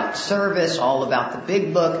 all about service, all about the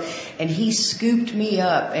big book. And he scooped me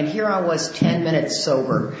up, and here I was 10 minutes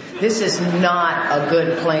sober. This is not a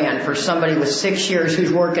good plan for somebody with 6 years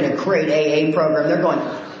who's working a great AA program. They're going,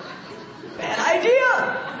 bad idea.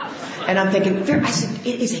 And I'm thinking, I said,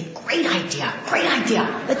 it is a great idea.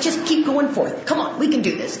 Let's just keep going forth. Come on, we can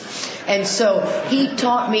do this. And so he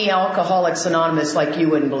taught me Alcoholics Anonymous like you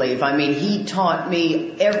wouldn't believe. He taught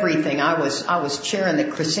me everything. I was chairing the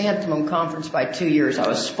Chrysanthemum Conference by 2 years. I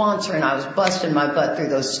was sponsoring. I was busting my butt through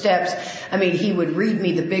those steps. He would read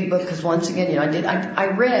me the big book because once again, I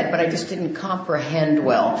read, but I just didn't comprehend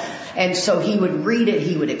well. And so he would read it.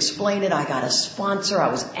 He would explain it. I got a sponsor. I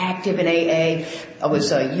was active in AA. I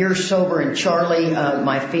was a year sober, and Charlie,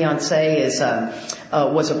 my fiance,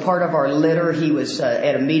 was a part of our litter. He was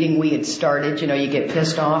at a meeting we had started. You get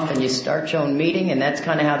pissed off and you start your own meeting, and that's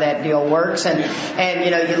kind of how that deal works. And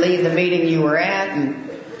you leave the meeting you were at, and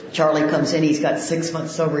Charlie comes in, he's got 6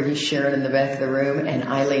 months sober, he's sharing in the back of the room, and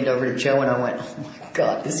I leaned over to Joe and I went, oh my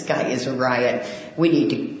God, this guy is a riot. We need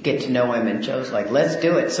to get to know him. And Joe's like, let's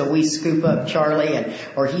do it. So we scoop up Charlie,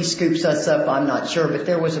 or he scoops us up, I'm not sure, but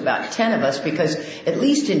there was about 10 of us, because at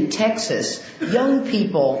least in Texas, young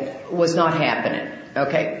people was not happening.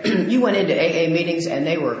 Okay? You went into AA meetings and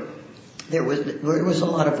there was a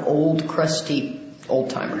lot of old, crusty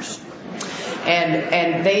old-timers.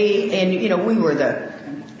 And we were the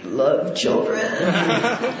love children,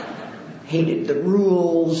 hated the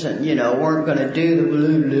rules, and, weren't going to do the blah,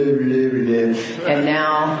 blah, blah, blah. And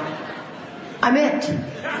now I'm it.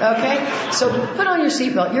 Okay? So put on your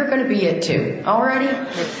seatbelt. You're going to be it too. Alrighty?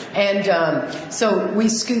 And so we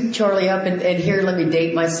scooped Charlie up, and here, let me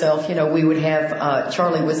date myself. We would have,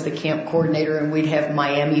 Charlie was the camp coordinator, and we'd have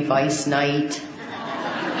Miami Vice night.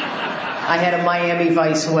 I had a Miami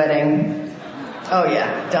Vice wedding. Oh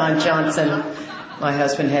yeah, Don Johnson. My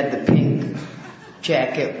husband had the pink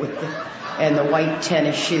jacket and the white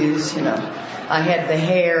tennis shoes, I had the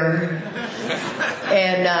hair.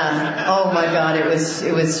 And, oh my God, it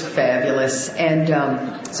was fabulous. And,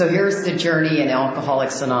 so here's the journey in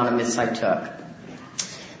Alcoholics Anonymous I took.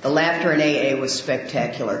 The laughter in AA was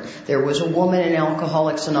spectacular. There was a woman in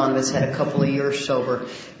Alcoholics Anonymous, had a couple of years sober.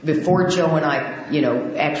 Before Joe and I,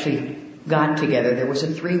 actually got together, there was a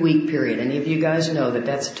 3-week period. Any of you guys know that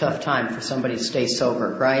that's a tough time for somebody to stay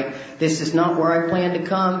sober, right? This is not where I plan to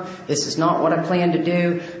come. This is not what I plan to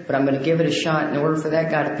do, but I'm going to give it a shot. In order for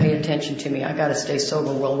that guy to pay attention to me, I got to stay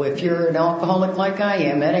sober. Well, if you're an alcoholic like I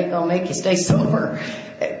am, that ain't going to make you stay sober.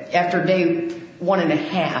 After day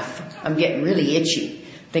 1.5, I'm getting really itchy,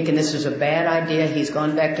 thinking this is a bad idea. He's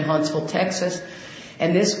gone back to Huntsville, Texas.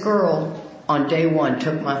 And this girl on day 1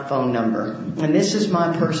 took my phone number. And this is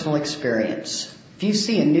my personal experience. If you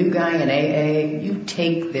see a new guy in AA, you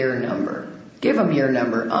take their number. Give them your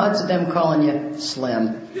number. Odds of them calling you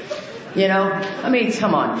slim.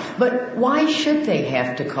 Come on. But why should they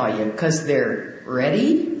have to call you? Because they're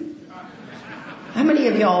ready? How many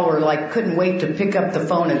of y'all were couldn't wait to pick up the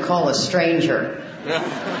phone and call a stranger?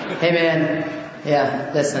 Hey man,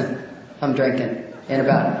 yeah, listen, I'm drinking in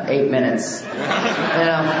about 8 minutes.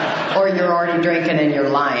 Or you're already drinking and you're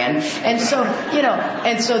lying. And so,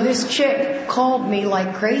 this chick called me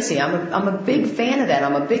like crazy. I'm a big fan of that.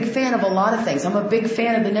 I'm a big fan of a lot of things. I'm a big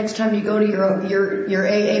fan of the next time you go to your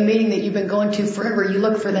AA meeting that you've been going to forever, you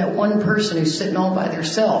look for that one person who's sitting all by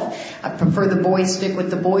themselves. I prefer the boys stick with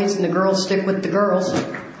the boys and the girls stick with the girls.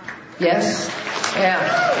 Yes?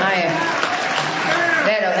 Yeah,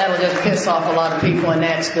 That'll just piss off a lot of people, and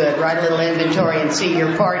that's good. Write a little inventory and see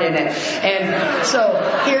your part in it. And so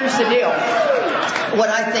here's the deal. What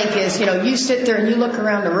I think is, you sit there and you look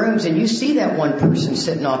around the rooms and you see that one person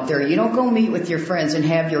sitting off there. You don't go meet with your friends and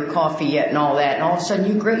have your coffee yet and all that. And all of a sudden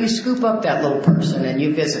you scoop up that little person and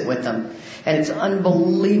you visit with them. And it's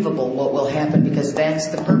unbelievable what will happen, because that's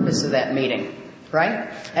the purpose of that meeting. Right?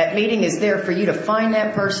 That meeting is there for you to find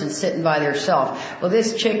that person sitting by themselves. Well,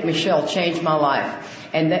 this chick, Michelle, changed my life.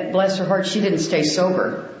 And that, bless her heart, she didn't stay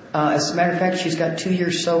sober. As a matter of fact, she's got 2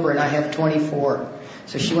 years sober and I have 24.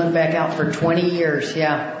 So she went back out for 20 years.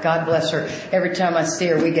 Yeah, God bless her. Every time I see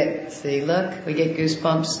her, we get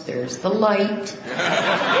goosebumps. There's the light.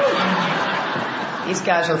 These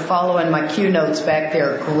guys are following my cue notes back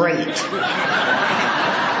there. Great.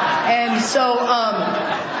 And so,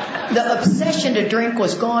 the obsession to drink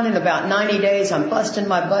was gone in about 90 days. I'm busting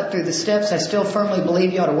my butt through the steps. I still firmly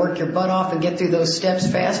believe you ought to work your butt off and get through those steps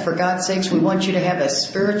fast. For God's sakes, we want you to have a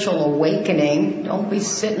spiritual awakening. Don't be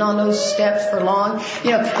sitting on those steps for long.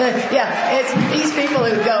 It's these people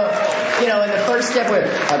who go, in the first step with,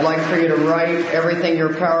 I'd like for you to write everything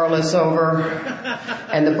you're powerless over.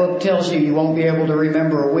 And the book tells you won't be able to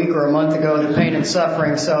remember a week or a month ago the pain and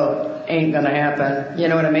suffering, so ain't gonna happen. You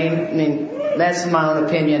know what I mean? That's my own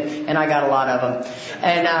opinion, and I got a lot of them.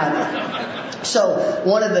 And so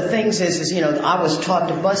one of the things is I was taught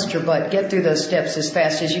to bust your butt, get through those steps as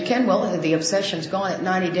fast as you can. Well, the obsession's gone at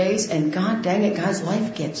 90 days, and God dang it, guys,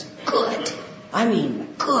 life gets good. I mean,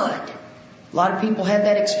 good. A lot of people had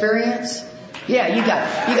that experience. Yeah, you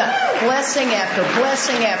got blessing after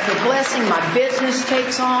blessing after blessing. My business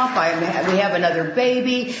takes off. We have another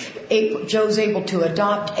baby. Joe's able to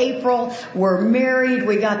adopt April. We're married.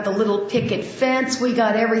 We got the little picket fence. We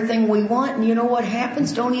got everything we want. And you know what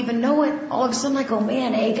happens? Don't even know it. All of a sudden I go,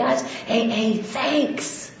 man, hey guys, hey,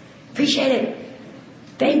 thanks. Appreciate it.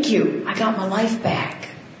 Thank you. I got my life back.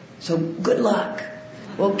 So good luck.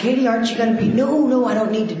 Well, Katie, aren't you going to be? No, I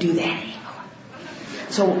don't need to do that anymore.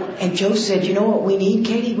 So, and Joe said, you know what we need,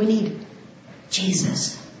 Katie? We need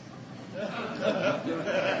Jesus.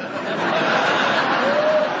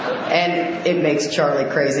 it makes Charlie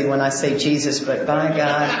crazy when I say Jesus, but by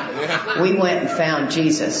God, we went and found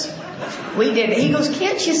Jesus. We did. He goes,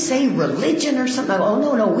 can't you say religion or something? I go,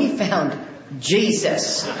 oh, no, we found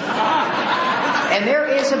Jesus. And there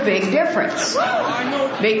is a big difference.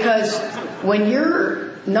 Because when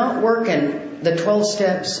you're not working the 12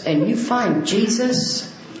 steps and you find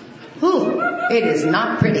Jesus, it is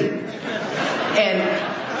not pretty.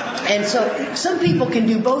 And so some people can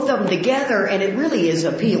do both of them together, and it really is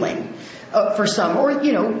appealing for some, or,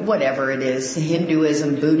 whatever it is,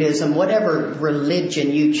 Hinduism, Buddhism, whatever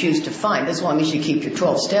religion you choose to find, as long as you keep your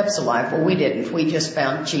 12 steps alive. Well, we didn't. We just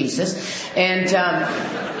found Jesus. And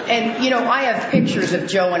I have pictures of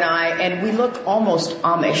Joe and I, and we look almost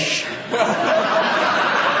Amish.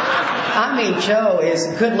 I mean, Joe is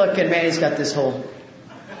a good-looking man. He's got this whole...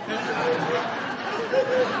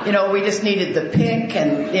 we just needed the pick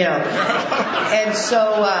and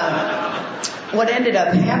so what ended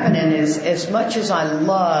up happening is, as much as I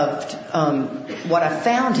loved what I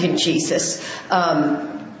found in Jesus, I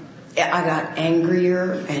got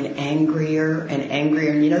angrier and angrier and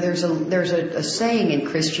angrier. And there's a saying in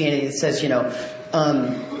Christianity that says,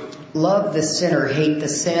 love the sinner, hate the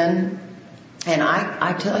sin. And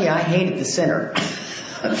I tell you, I hated the sinner.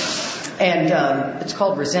 And it's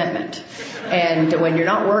called resentment. And when you're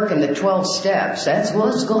not working the 12 steps, that's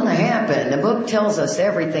what's going to happen. The book tells us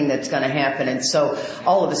everything that's going to happen. And so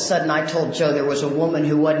all of a sudden I told Joe there was a woman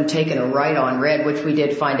who wasn't taking a right on red, which we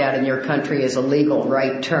did find out in your country is a legal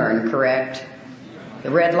right turn, correct?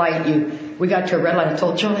 The red light, we got to a red light. I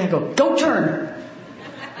told Joe, I go, don't turn.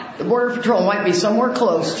 The Border Patrol might be somewhere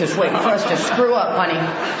close, just waiting for us to screw up, honey.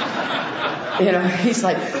 He's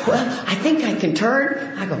like, well, I think I can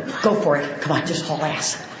turn. I go for it. Come on, just haul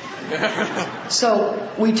ass. So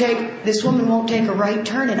this woman won't take a right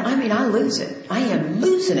turn, and I lose it. I am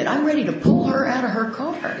losing it. I'm ready to pull her out of her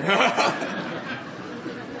car.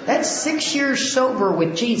 That's 6 years sober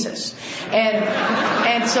with Jesus.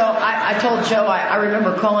 And so I told Joe, I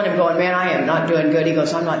remember calling him going, man, I am not doing good. He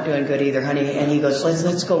goes, I'm not doing good either, honey. And he goes,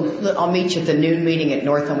 let's go. I'll meet you at the noon meeting at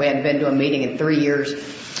Northland. We hadn't been to a meeting in 3 years.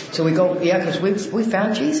 So we go, because we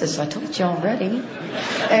found Jesus. I told you already.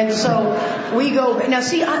 And so we go. Now,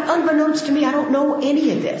 see, unbeknownst to me, I don't know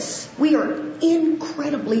any of this. We are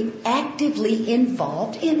incredibly actively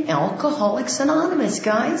involved in Alcoholics Anonymous,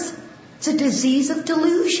 guys. It's a disease of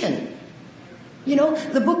delusion.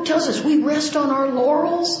 The book tells us we rest on our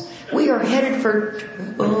laurels. We are headed for...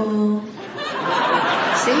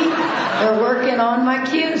 See? They're working on my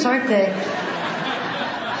cues, aren't they?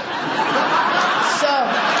 So,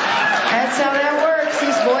 that's how that works.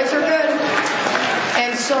 These boys are good.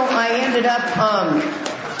 And so I ended up...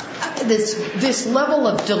 This level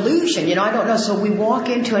of delusion, I don't know. So we walk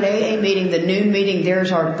into an AA meeting, the noon meeting.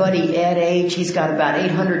 There's our buddy Ed H. He's got about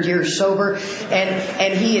 800 years sober,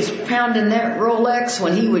 and he is pounding that Rolex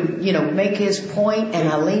when he would, make his point. And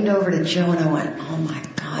I leaned over to Joe and I went, "Oh my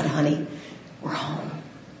God, honey, we're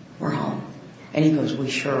home." And he goes, "We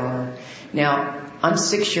sure are." Now I'm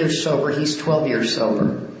 6 years sober. He's 12 years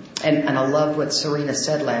sober, and I loved what Serena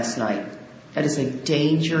said last night. That is a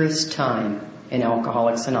dangerous time in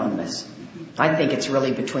Alcoholics Anonymous. I think it's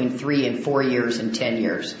really between 3 and 4 years and 10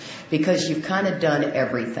 years, because you've kind of done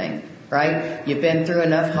everything, right? You've been through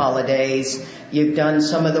enough holidays, you've done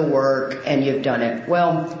some of the work, and you've done it.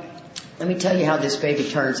 Well, let me tell you how this baby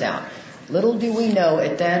turns out. Little do we know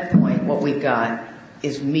at that point what we've got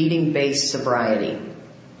is meeting-based sobriety.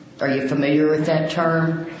 Are you familiar with that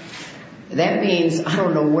term? That means I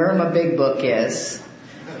don't know where my big book is,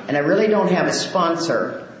 and I really don't have a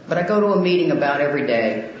sponsor. But I go to a meeting about every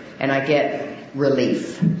day, and I get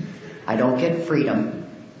relief. I don't get freedom.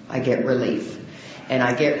 I get relief. And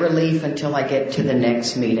I get relief until I get to the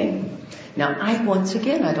next meeting. Now, once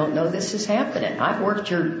again, I don't know this is happening. I've worked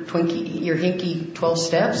your hinky 12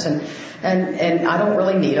 steps, and I don't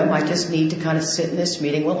really need them. I just need to kind of sit in this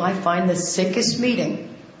meeting. Well, I find the sickest meeting,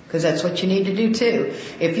 because that's what you need to do too.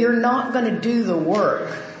 If you're not going to do the work,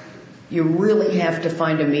 you really have to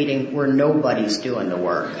find a meeting where nobody's doing the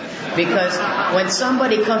work. Because when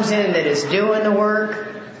somebody comes in that is doing the work,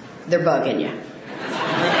 they're bugging you.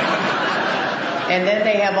 And then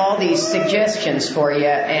they have all these suggestions for you,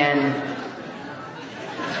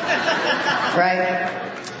 right?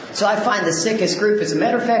 So I find the sickest group, as a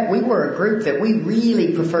matter of fact, we were a group that we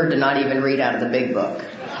really preferred to not even read out of the big book.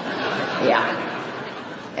 Yeah.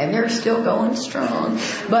 And they're still going strong.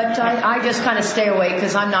 But I just kind of stay away,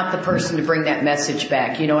 because I'm not the person to bring that message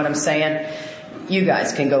back. You know what I'm saying? You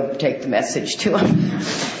guys can go take the message to him.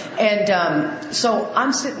 And so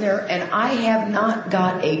I'm sitting there, and I have not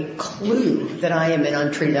got a clue that I am in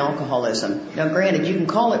untreated alcoholism. Now, granted, you can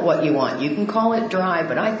call it what you want. You can call it dry,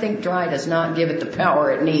 but I think dry does not give it the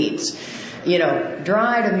power it needs. You know,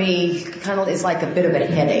 dry to me kind of is like a bit of a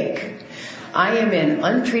headache. I am in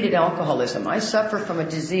untreated alcoholism. I suffer from a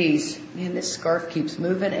disease. Man, this scarf keeps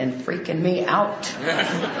moving and freaking me out.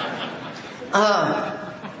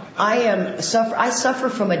 I suffer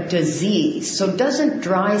from a disease. So doesn't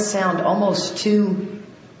dry sound almost too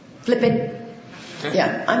flippant?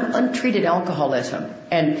 Yeah, I'm untreated alcoholism.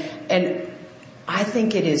 And I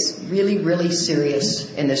think it is really, really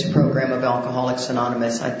serious in this program of Alcoholics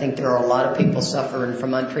Anonymous. I think there are a lot of people suffering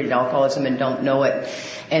from untreated alcoholism and don't know it.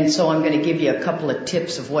 And so I'm going to give you a couple of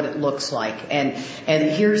tips of what it looks like. And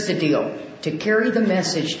here's the deal. To carry the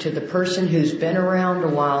message to the person who's been around a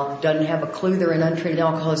while, doesn't have a clue they're in untreated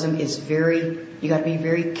alcoholism, you got to be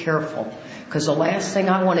very careful. Because the last thing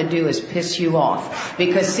I want to do is piss you off.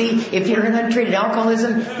 Because see, if you're in untreated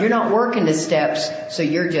alcoholism, you're not working the steps, so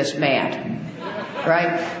you're just mad.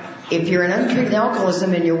 Right? If you're in untreated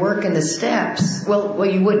alcoholism and you're working the steps, well,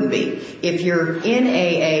 you wouldn't be. If you're in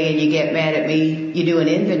AA and you get mad at me, you do an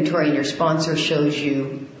inventory and your sponsor shows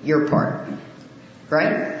you your part.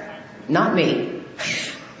 Right? Not me.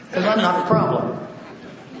 Because I'm not the problem.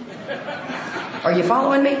 Are you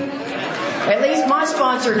following me? At least my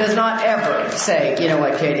sponsor does not ever say, you know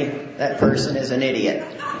what, Katie, that person is an idiot.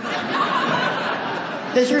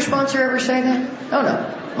 Does your sponsor ever say that? Oh,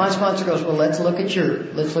 no. My sponsor goes, well, let's look at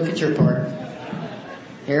your part.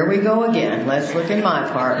 Here we go again. Let's look at my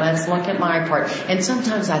part. Let's look at my part. And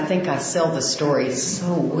sometimes I think I sell the story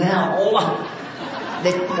so well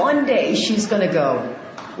that one day she's going to go,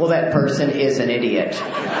 well, that person is an idiot.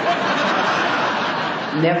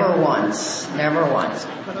 Never once.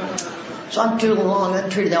 So I'm doing along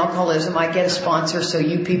untreated alcoholism. I get a sponsor, so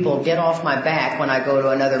you people get off my back when I go to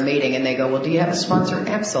another meeting, and they go, well, do you have a sponsor?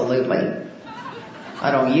 Absolutely.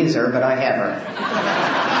 I don't use her, but I have her.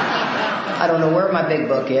 I don't know where my big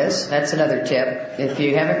book is. That's another tip. If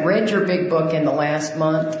you haven't read your big book in the last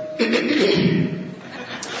month.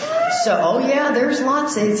 So, oh yeah, there's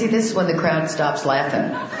lots. See, this is when the crowd stops laughing.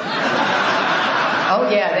 Oh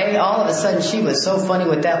yeah, all of a sudden she was so funny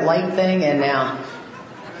with that light thing, and now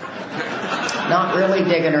not really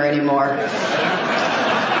digging her anymore.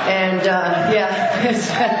 And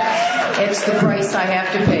it's the price I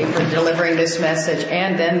have to pay for delivering this message.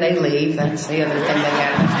 And then they leave. That's the other thing that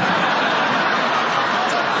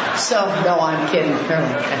happens. So, no, I'm kidding.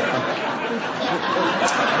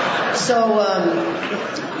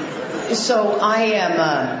 So I am,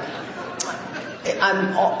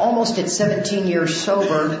 I'm almost at 17 years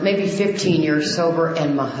sober, maybe 15 years sober,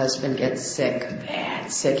 and my husband gets sick,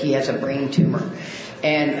 bad sick. He has a brain tumor.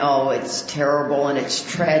 And it's terrible and it's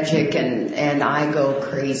tragic, and I go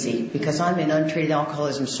crazy because I'm in untreated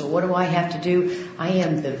alcoholism. So what do I have to do? I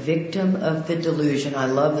am the victim of the delusion. I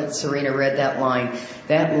love that Serena read that line.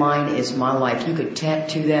 That line is my life. You could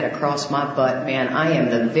tattoo that across my butt, man. I am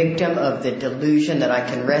the victim of the delusion that I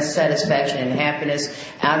can wrest satisfaction and happiness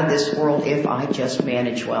out of this world if I just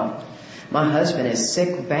manage well. My husband is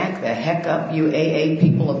sick. Back the heck up, you AA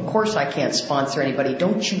people. Of course I can't sponsor anybody.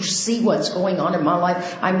 Don't you see what's going on in my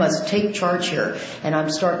life? I must take charge here. And I'm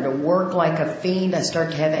starting to work like a fiend. I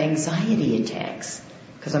start to have anxiety attacks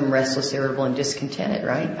because I'm restless, irritable, and discontented,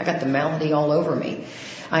 right? I got the malady all over me.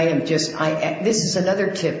 This is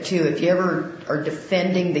another tip too. If you ever are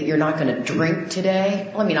defending that you're not going to drink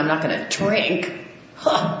today, well, I mean, I'm not going to drink.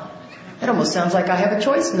 That almost sounds like I have a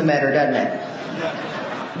choice in the matter, doesn't it?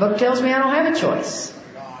 Book tells me I don't have a choice,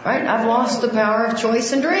 right? I've lost the power of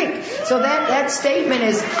choice and drink. So that statement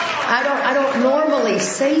is, I don't normally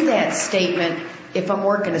say that statement if I'm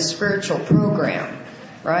working a spiritual program,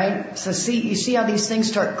 right? So you see how these things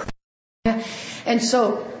start. And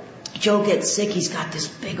so Joe gets sick. He's got this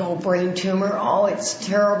big old brain tumor. Oh, it's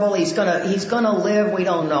terrible. He's gonna live. We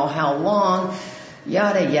don't know how long.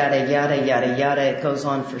 Yada, yada, yada, yada, yada. It goes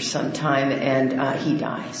on for some time, and he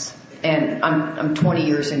dies. And I'm 20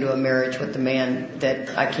 years into a marriage with a man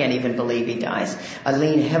that I can't even believe he dies. I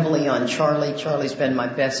lean heavily on Charlie. Charlie's been my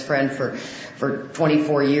best friend for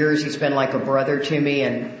 24 years. He's been like a brother to me.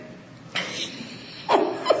 And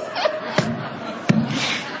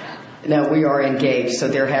now we are engaged, so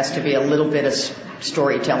there has to be a little bit of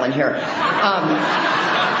storytelling here.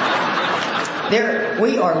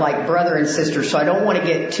 We are like brother and sister, so I don't want to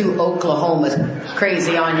get too Oklahoma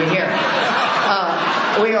crazy on you here.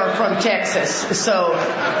 We are from Texas, so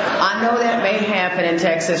I know that may happen in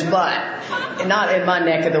Texas, but not in my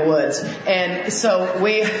neck of the woods. And so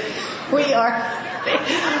We are.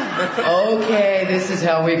 Okay, this is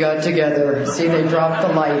how we got together. See, they dropped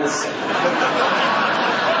the lights.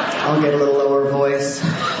 I'll get a little lower voice.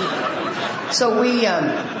 So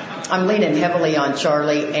I'm leaning heavily on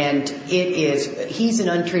Charlie, and he's in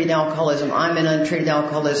untreated alcoholism, I'm in untreated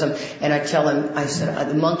alcoholism, and I tell him, I said,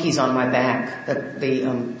 the monkey's on my back,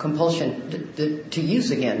 the compulsion to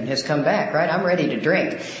use again has come back, right? I'm ready to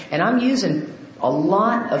drink, and I'm using a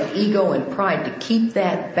lot of ego and pride to keep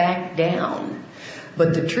that back down.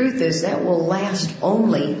 But the truth is that will last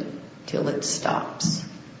only till it stops.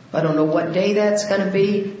 I don't know what day that's going to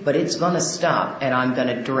be, but it's going to stop, and I'm going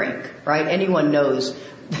to drink, right? Anyone knows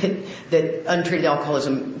that untreated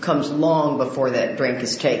alcoholism comes long before that drink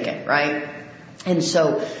is taken, right? And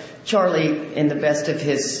so Charlie, in the best of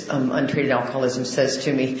his untreated alcoholism, says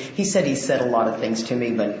to me, he said a lot of things to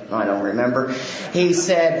me, but I don't remember. He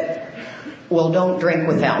said, well, don't drink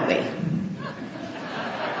without me.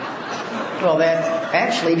 Well, that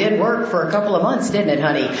actually did work for a couple of months, didn't it,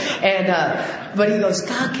 honey? And but he goes,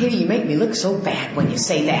 God, Katie, you make me look so bad when you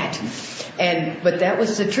say that. But that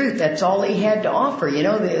was the truth. That's all he had to offer.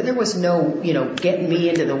 There was no, getting me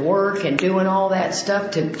into the work and doing all that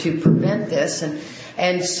stuff to prevent this.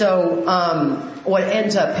 And so what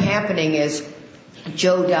ends up happening is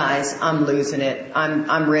Joe dies. I'm losing it.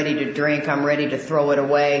 I'm ready to drink. I'm ready to throw it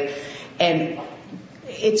away. And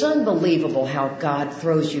it's unbelievable how God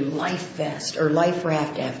throws you life vest or life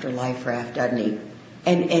raft after life raft, doesn't he?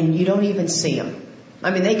 And you don't even see them. I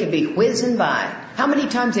mean, they could be whizzing by. How many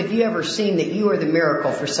times have you ever seen that you are the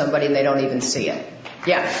miracle for somebody and they don't even see it?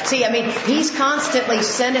 Yeah. See, I mean, he's constantly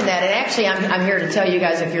sending that. And actually, I'm here to tell you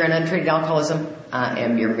guys, if you're in untreated alcoholism, I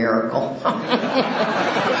am your miracle.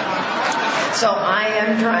 So I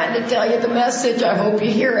am trying to tell you the message. I hope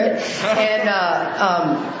you hear it.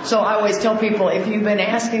 And so I always tell people, if you've been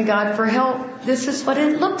asking God for help, this is what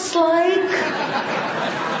it looks like.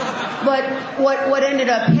 But what ended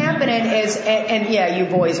up happening is, and yeah, you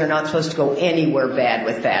boys are not supposed to go anywhere bad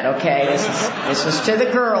with that, okay? This was to the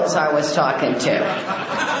girls I was talking to.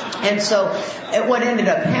 And so what ended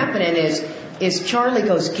up happening is Charlie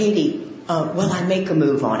goes, Katie, well, I make a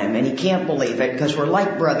move on him, and he can't believe it because we're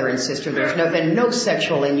like brother and sister. There's been no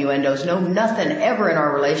sexual innuendos, nothing ever in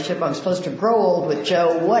our relationship. I'm supposed to grow old with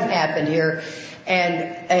Joe. What happened here?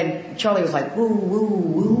 And Charlie was like, woo, woo,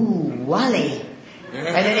 woo, Wally.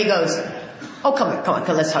 And then he goes, oh, come on,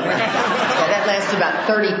 let's hug it. That lasted about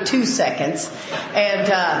 32 seconds.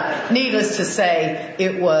 And needless to say,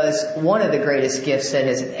 it was one of the greatest gifts that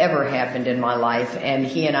has ever happened in my life. And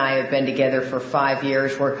he and I have been together for 5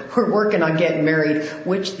 years. We're working on getting married,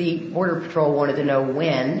 which the Border Patrol wanted to know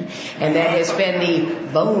when. And that has been the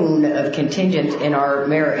bone of contingent in our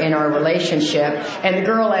relationship. And the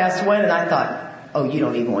girl asked when, and I thought, oh, you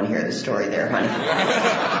don't even want to hear the story there, honey.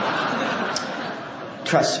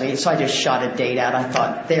 Trust me. So I just shot a date out. I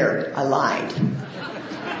thought, there, I lied.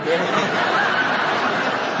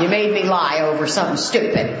 You made me lie over something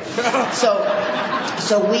stupid.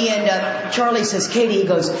 So we end up, Charlie says, Katie, he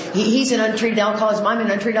goes, he's in untreated alcoholism, I'm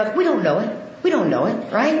in untreated alcoholism. We don't know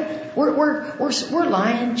it, right? We're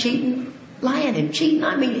lying, cheating. Lying and cheating.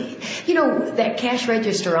 I mean, that cash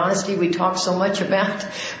register honesty we talk so much about.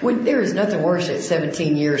 There is nothing worse at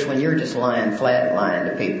 17 years when you're just lying flat, lying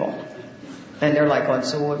to people. And they're like, oh,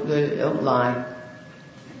 so what? Don't lie.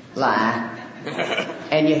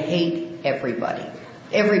 And you hate everybody.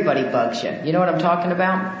 Everybody bugs you. You know what I'm talking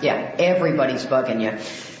about? Yeah, everybody's bugging you.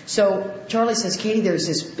 So Charlie says, Katie, there's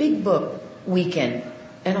this big book weekend.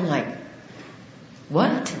 And I'm like,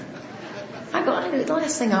 what? I go, the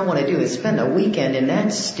last thing I want to do is spend a weekend in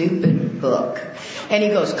that stupid book. And he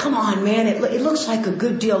goes, come on, man, it looks like a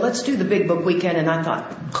good deal. Let's do the big book weekend. And I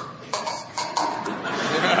thought...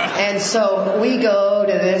 And so we go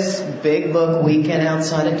to this big book weekend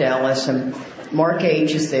outside of Dallas, and Mark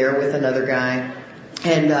H. is there with another guy.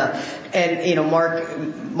 And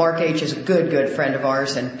Mark H. is a good friend of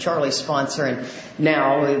ours and Charlie's sponsor. And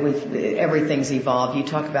now everything's evolved. You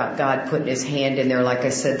talk about God putting his hand in there. Like I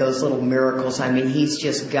said, those little miracles. I mean, he's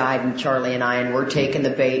just guiding Charlie and I, and we're taking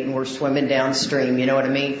the bait and we're swimming downstream. You know what I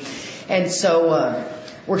mean? And so,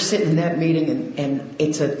 we're sitting in that meeting, and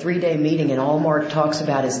it's a 3-day meeting, and all Mark talks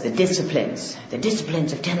about is the disciplines of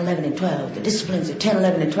 10, 11, and 12, the disciplines of 10,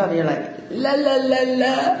 11, and 12, and you're like, la, la, la,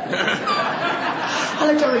 la. I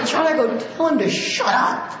looked over at Charlie, I go, tell him to shut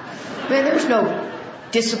up. Man, there's no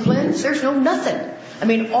disciplines, there's no nothing. I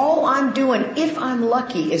mean, all I'm doing, if I'm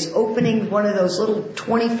lucky, is opening one of those little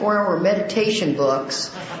 24-hour meditation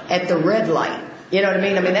books at the red light. You know what I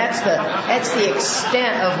mean? I mean, that's the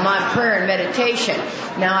extent of my prayer and meditation.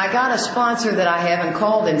 Now, I got a sponsor that I haven't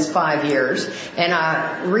called in 5 years, and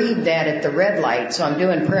I read that at the red light, so I'm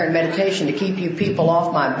doing prayer and meditation to keep you people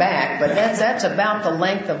off my back, but that's about the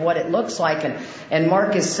length of what it looks like, and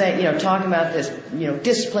Mark is saying, talking about this,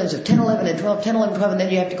 disciplines of 10, 11, and 12, 10, 11, 12, and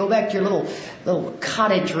then you have to go back to your little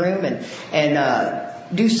cottage room and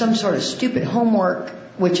do some sort of stupid homework,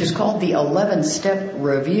 which is called the 11-step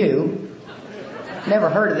review. Never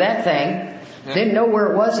heard of that thing. Didn't know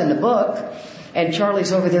where it was in the book. And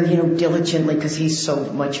Charlie's over there, diligently, because he's so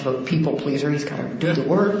much of a people pleaser. He's got to do the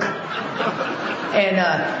work.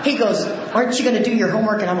 And he goes, aren't you going to do your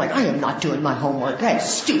homework? And I'm like, I am not doing my homework. That's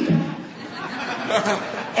stupid.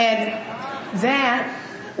 And that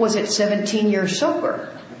was at 17 years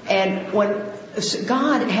sober. And when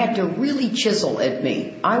God had to really chisel at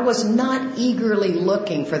me, I was not eagerly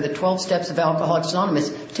looking for the 12 steps of Alcoholics Anonymous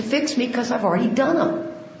to fix me because I've already done them.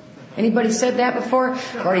 Anybody said that before?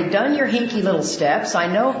 I've already done your hinky little steps. I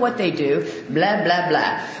know what they do. Blah, blah,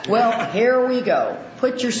 blah. Well, here we go.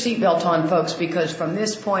 Put your seatbelt on, folks, because from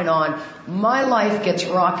this point on, my life gets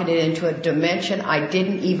rocketed into a dimension I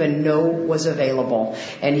didn't even know was available.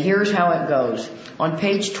 And here's how it goes. On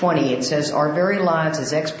page 20, it says, our very lives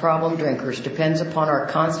as ex-problem drinkers depends upon our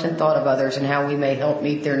constant thought of others and how we may help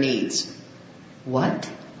meet their needs. What?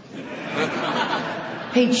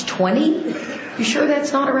 Page 20? You sure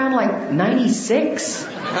that's not around like 96?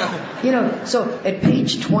 So at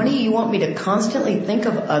page 20, you want me to constantly think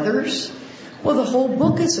of others? Well, the whole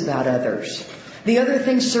book is about others. The other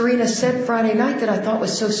thing Serena said Friday night that I thought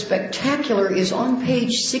was so spectacular is on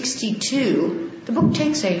page 62, the book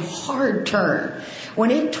takes a hard turn. When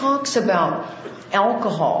it talks about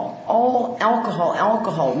alcohol, all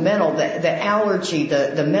alcohol, mental, the allergy,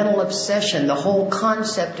 the mental obsession, the whole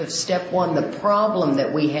concept of step one, the problem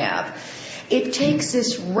that we have, it takes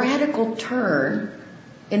this radical turn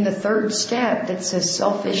in the third step that says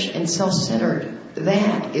selfish and self-centered.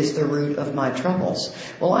 That is the root of my troubles.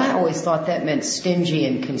 Well, I always thought that meant stingy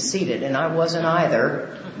and conceited, and I wasn't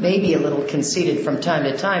either. Maybe a little conceited from time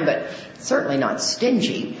to time, but certainly not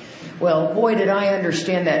stingy. Well, boy, did I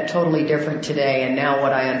understand that totally different today, and now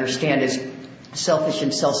what I understand is selfish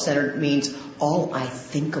and self-centered means all I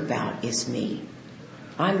think about is me.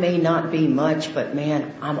 I may not be much, but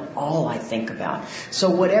man, I'm all I think about. So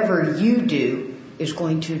whatever you do is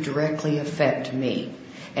going to directly affect me.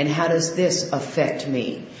 And how does this affect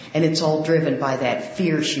me? And it's all driven by that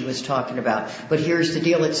fear she was talking about. But here's the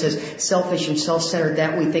deal. It says selfish and self-centered,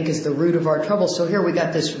 that we think is the root of our trouble. So here we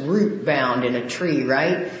got this root bound in a tree,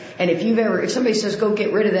 right? And if somebody says, go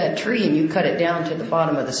get rid of that tree, and you cut it down to the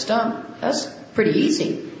bottom of the stump, that's pretty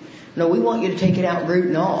easy. No, we want you to take it out root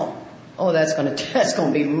and all. Oh, that's going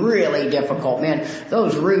to be really difficult, man.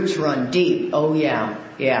 Those roots run deep. Oh, yeah.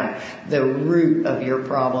 The root of your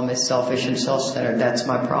problem is selfish and self-centered. That's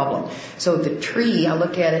my problem. So the tree, I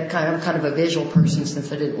look at it I'm kind of a visual person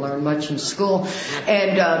since I didn't learn much in school.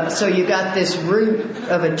 And so you got this root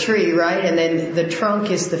of a tree, right? And then the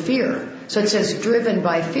trunk is the fear. So it says driven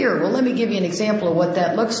by fear. Well, let me give you an example of what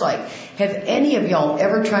that looks like. Have any of y'all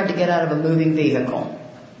ever tried to get out of a moving vehicle?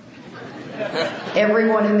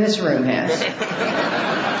 Everyone in this room has.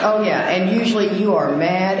 Oh yeah, and usually you are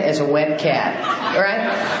mad as a wet cat, right?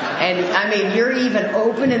 And I mean, you're even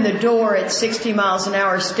opening the door at 60 miles an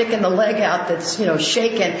hour, sticking the leg out that's,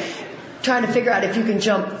 shaking, trying to figure out if you can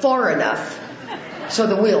jump far enough so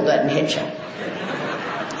the wheel doesn't hit you.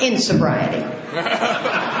 In sobriety.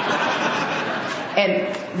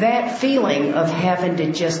 And that feeling of having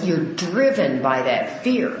to you're driven by that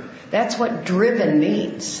fear. That's what driven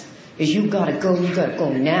means. Is you gotta go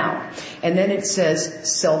now. And then it says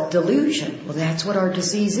self-delusion. Well, that's what our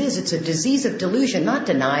disease is. It's a disease of delusion, not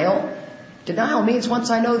denial. Denial means once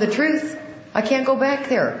I know the truth, I can't go back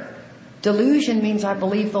there. Delusion means I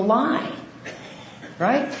believe the lie.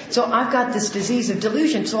 Right? So I've got this disease of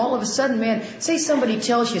delusion. So all of a sudden, man, say somebody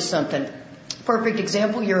tells you something. Perfect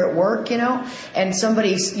example, you're at work, and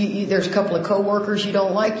there's a couple of coworkers you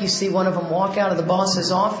don't like. You see one of them walk out of the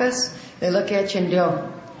boss's office. They look at you and go,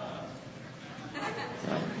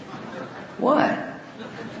 what?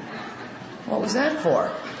 What was that for?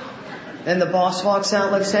 Then the boss walks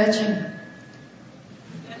out, looks at you.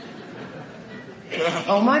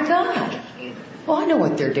 Oh my God. Well, I know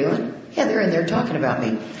what they're doing. Yeah, they're in there talking about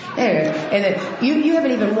me. And then you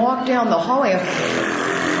haven't even walked down the hallway.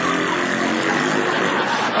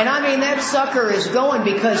 And I mean, that sucker is going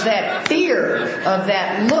because that fear of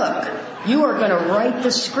that look, you are going to write the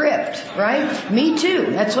script, right? Me too.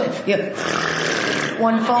 That's what,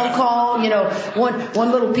 one phone call,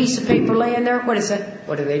 one little piece of paper laying there. What is that?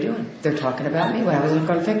 What are they doing? They're talking about me. Well, I was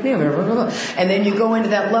going to fake me. And then you go into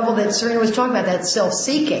that level that Serena was talking about, that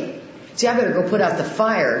self-seeking. See, I better go put out the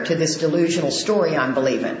fire to this delusional story I'm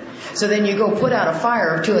believing. So then you go put out a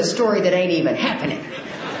fire to a story that ain't even happening.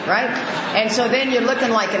 Right? And so then you're looking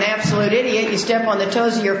like an absolute idiot. You step on the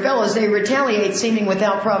toes of your fellows. They retaliate seeming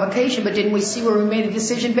without provocation. But didn't we see where we made a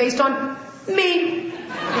decision based on me?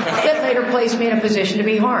 That later placed me in a position to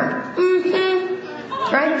be harmed.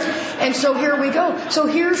 Right? And so here we go. So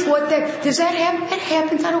here's what does that happen? That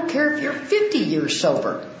happens. I don't care if you're 50 years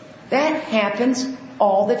sober. That happens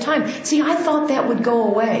all the time. See, I thought that would go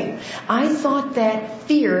away. I thought that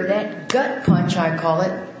fear, that gut punch, I call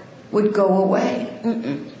it, would go away.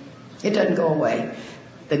 It doesn't go away.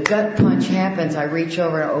 The gut punch happens. I reach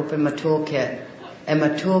over and open my toolkit. And my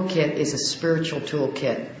toolkit is a spiritual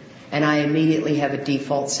toolkit. And I immediately have a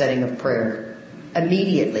default setting of prayer.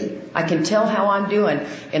 Immediately. I can tell how I'm doing.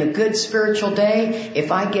 In a good spiritual day, if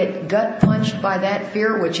I get gut punched by that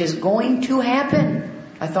fear, which is going to happen.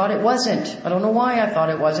 I thought it wasn't. I don't know why I thought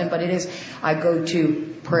it wasn't, but it is. I go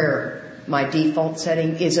to prayer. My default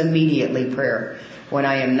setting is immediately prayer. When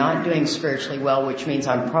I am not doing spiritually well, which means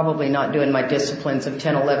I'm probably not doing my disciplines of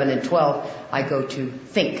 10, 11, and 12, I go to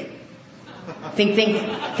think. Think.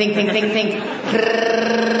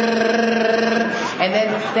 And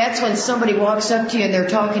then that's when somebody walks up to you and they're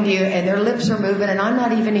talking to you and their lips are moving and I'm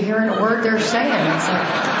not even hearing a word they're saying. It's like,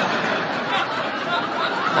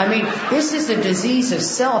 this is a disease of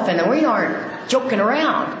self and we aren't joking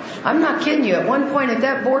around. I'm not kidding you. At one point at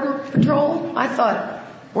that border patrol, I thought,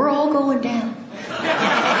 we're all going down.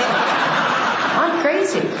 I'm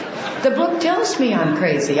crazy. The book tells me I'm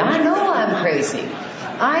crazy. I know I'm crazy.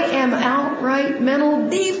 I am outright mental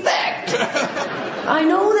defect. I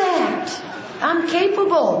know that. I'm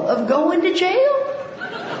capable of going to jail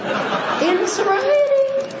in sobriety.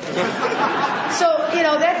 So,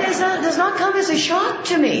 that does not come as a shock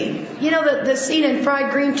to me. The scene in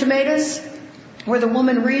Fried Green Tomatoes where the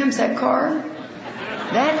woman rams that car?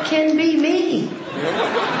 That can be me.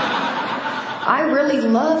 I really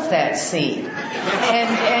love that scene.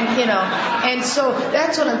 And so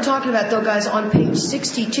that's what I'm talking about though, guys, on page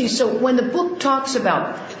 62. So when the book talks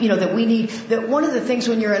about, that we need, that one of the things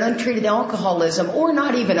when you're in untreated alcoholism or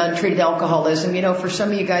not even untreated alcoholism, for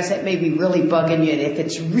some of you guys that may be really bugging you. And if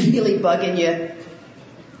it's really bugging you,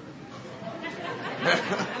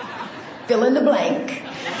 fill in the blank.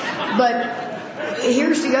 But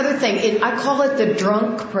here's the other thing. I call it the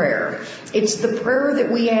drunk prayer. It's the prayer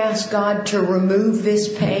that we ask God to remove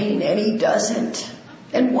this pain, and He doesn't.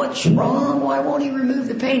 And what's wrong? Why won't He remove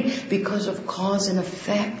the pain? Because of cause and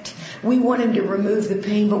effect. We want Him to remove the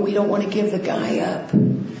pain, but we don't want to give the guy up.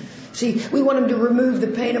 See, we want Him to remove the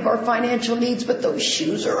pain of our financial needs, but those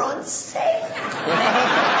shoes are on sale.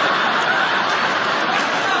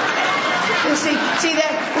 See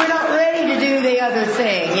that we're not ready to do the other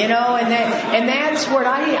thing, and that's what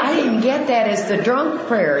I didn't get that as the drunk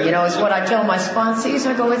prayer, is what I tell my sponsees.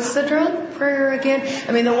 I go, it's the drunk prayer again.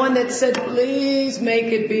 The one that said, please make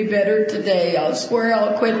it be better today. I'll swear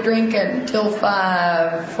I'll quit drinking until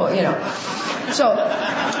 5, So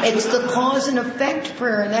it's the cause and effect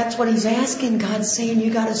prayer, and that's what He's asking. God's saying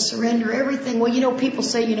you got to surrender everything. Well, people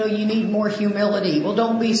say, you need more humility. Well,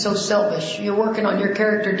 don't be so selfish. You're working on your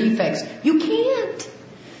character defects. You can't.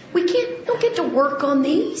 Don't get to work on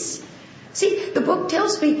these. See, the book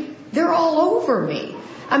tells me they're all over me.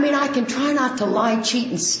 I can try not to lie, cheat,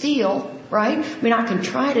 and steal, right? I can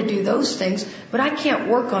try to do those things, but I can't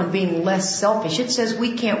work on being less selfish. It says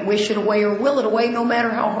we can't wish it away or will it away no matter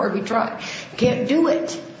how hard we try. Can't do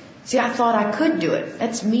it. See, I thought I could do it.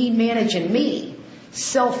 That's me managing me.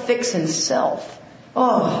 Self-fixing self.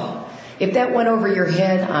 Oh, if that went over your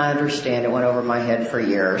head, I understand. It went over my head for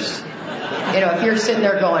years. If you're sitting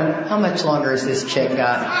there going, how much longer has this chick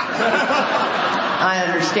got? I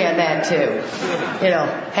understand that too.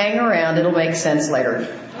 Hang around. It'll make sense later.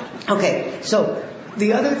 Okay, so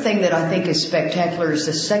the other thing that I think is spectacular is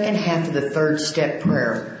the second half of the third step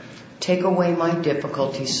prayer. Take away my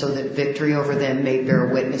difficulties so that victory over them may bear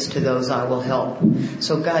witness to those I will help.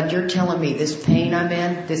 So God, you're telling me this pain I'm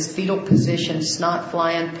in, this fetal position, snot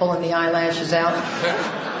flying, pulling the eyelashes out,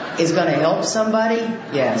 is going to help somebody?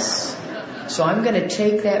 Yes. So I'm going to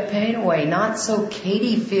take that pain away, not so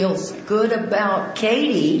Katie feels good about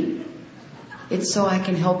Katie. It's so I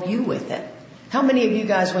can help you with it. How many of you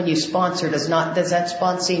guys, when you sponsor, does that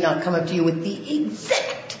sponsee not come up to you with the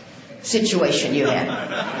exact situation you had?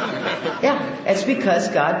 Yeah, it's because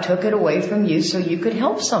God took it away from you so you could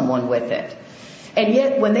help someone with it. And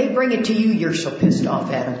yet, when they bring it to you, you're so pissed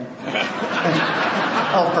off at them.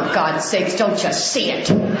 Oh, for God's sakes, don't you see it?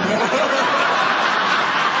 And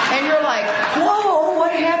you're like, whoa,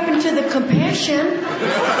 what happened to the compassion?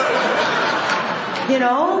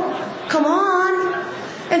 Come on.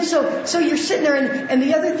 And so you're sitting there, and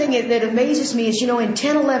the other thing that amazes me is, in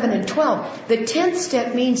 10, 11, and 12, the 10th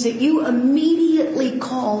step means that you immediately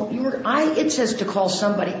call it says to call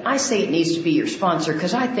somebody. I say it needs to be your sponsor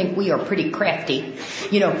because I think we are pretty crafty,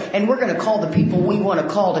 and we're going to call the people we want to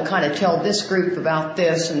call to kind of tell this group about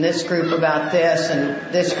this and this group about this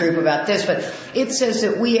and this group about this. But it says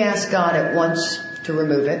that we ask God at once to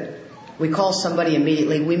remove it. We call somebody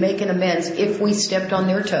immediately. We make an amends if we stepped on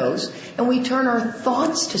their toes. And we turn our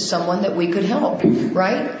thoughts to someone that we could help,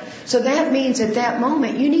 right? So that means at that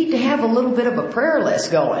moment, you need to have a little bit of a prayer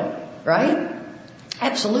list going, right?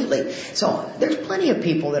 Absolutely. So there's plenty of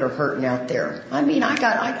people that are hurting out there. I mean,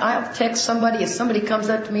 I'll text somebody. If somebody comes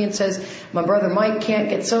up to me and says, my brother Mike can't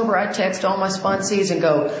get sober, I text all my sponsees and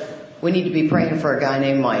go, we need to be praying for a guy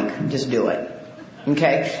named Mike. Just do it.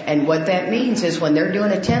 Okay? And what that means is when they're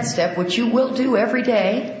doing a 10th step, which you will do every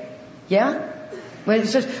day, yeah? When it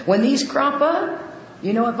says, when these crop up,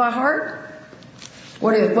 you know it by heart?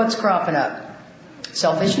 What's cropping up?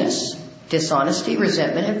 Selfishness, dishonesty,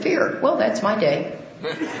 resentment, and fear. Well, that's my day.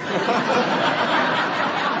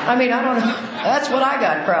 I mean, I don't know. That's what I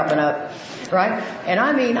got cropping up. Right? And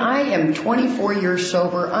I mean, I am 24 years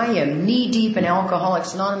sober. I am knee deep in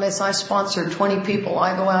Alcoholics Anonymous. I sponsor 20 people.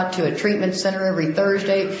 I go out to a treatment center every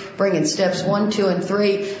Thursday, bringing steps 1, 2, and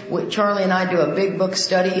 3. Charlie and I do a big book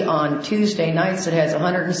study on Tuesday nights that has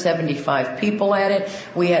 175 people at it.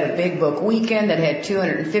 We had a big book weekend that had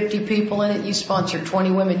 250 people in it. You sponsored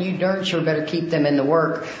 20 women. You darn sure better keep them in the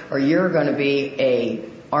work, or you're going to be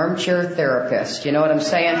a armchair therapist, you know what I'm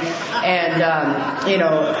saying? And,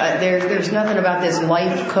 there's nothing about this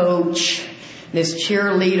life coach, this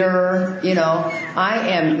cheerleader,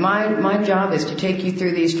 my job is to take you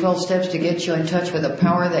through these 12 steps to get you in touch with a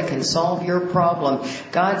power that can solve your problem.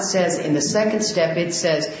 God says in the second step, it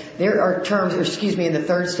says there are terms, in the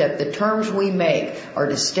third step, the terms we make are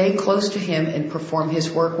to stay close to Him and perform His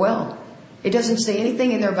work well. It doesn't say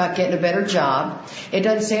anything in there about getting a better job. It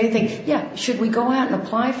doesn't say anything. Yeah, should we go out and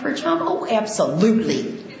apply for a job? Oh,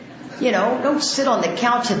 absolutely. Don't sit on the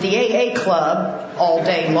couch at the AA club all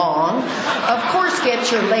day long. Of course,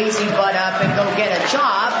 get your lazy butt up and go get a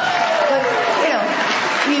job. But,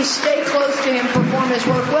 you stay close to Him, perform His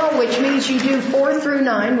work well, which means you do 4 through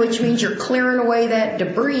 9, which means you're clearing away that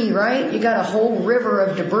debris, right? You got a whole river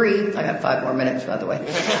of debris. I got 5 more minutes, by the way.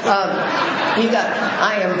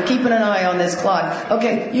 I am keeping an eye on this clock.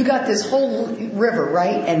 Okay, you got this whole river,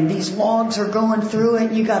 right? And these logs are going through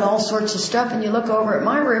it. You got all sorts of stuff, and you look over at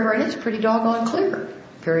my river, and it's pretty doggone clear.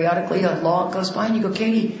 Periodically, a log goes by, and you go,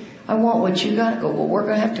 Katie, I want what you got. I go, well, we're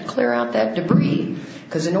going to have to clear out that debris.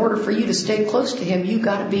 Because in order for you to stay close to Him, you've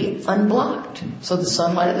got to be unblocked so the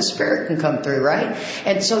sunlight of the Spirit can come through, right?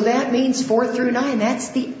 And so that means 4 through 9. That's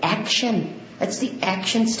the action. That's the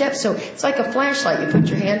action step. So it's like a flashlight. You put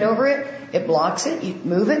your hand over it, it blocks it, you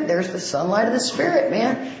move it, there's the sunlight of the Spirit,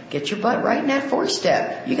 man. Get your butt right in that 4th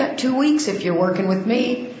step. You got 2 weeks if you're working with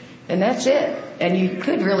me, and that's it. And you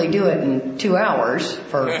could really do it in 2 hours,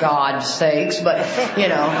 for God's sakes. But, you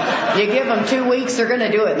give them 2 weeks, they're going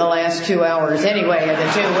to do it in the last 2 hours anyway of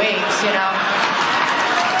the 2 weeks,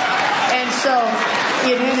 And so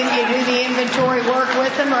you do the inventory work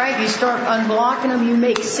with them, right? You start unblocking them. You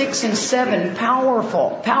make 6 and 7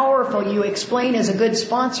 powerful. You explain as a good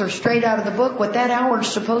sponsor straight out of the book what that hour is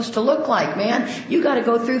supposed to look like, man. You got to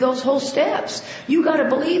go through those whole steps. You got to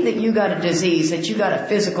believe that you got a disease, that you got a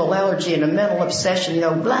physical allergy and a mental obsession,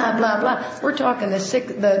 blah, blah, blah. We're talking the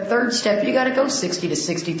 3rd step. You got to go 60 to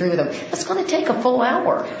 63 with them. That's going to take a full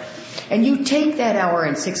hour. And you take that hour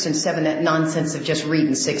in 6 and 7, that nonsense of just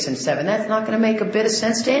reading 6 and 7. That's not going to make a bit of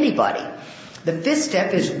sense to anybody. The 5th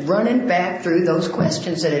step is running back through those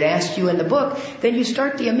questions that it asked you in the book. Then you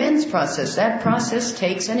start the amends process. That process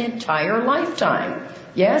takes an entire lifetime.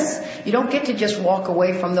 Yes? You don't get to just walk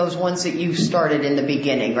away from those ones that you started in the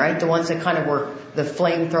beginning, right? The ones that kind of were the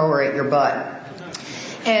flamethrower at your butt.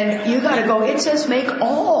 And you got to go, it says make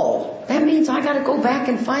all. That means I got to go back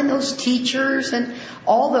and find those teachers and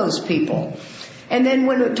all those people. And then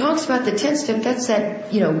when it talks about the 10th step, that's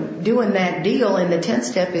that, doing that deal. And the 10th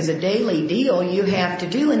step is a daily deal you have to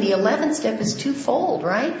do. And the 11th step is twofold,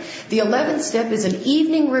 right? The 11th step is an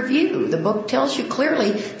evening review. The book tells you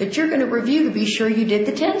clearly that you're going to review to be sure you did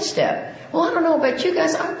the 10th step. Well, I don't know about you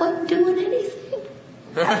guys. I wasn't doing anything.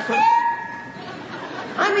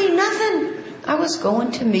 I mean, nothing. I was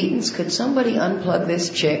going to meetings. Could somebody unplug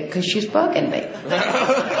this chick? Because she's bugging me.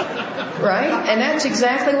 Right? And that's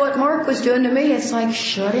exactly what Mark was doing to me. It's like,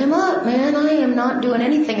 shut him up, man. I am not doing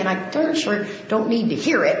anything. And I darn sure don't need to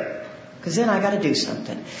hear it, because then I got to do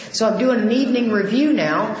something. So I'm doing an evening review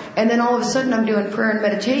now. And then all of a sudden I'm doing prayer and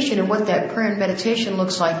meditation. And what that prayer and meditation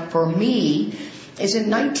looks like for me is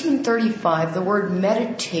in 1935, the word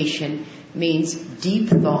meditation means deep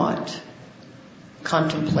thought,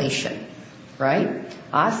 contemplation. Right?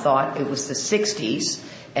 I thought it was the 60s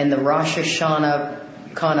and the Rosh Hashanah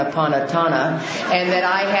Kanapanatana, and that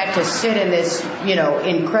I had to sit in this,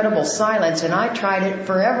 incredible silence, and I tried it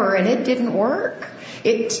forever and it didn't work.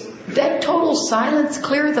 That total silence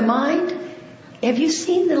clear the mind. Have you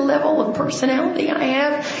seen the level of personality I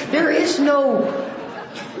have? There is no...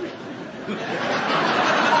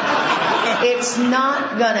 It's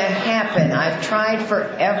not gonna happen. I've tried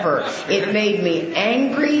forever. It made me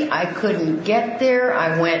angry. I couldn't get there.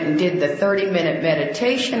 I went and did the 30-minute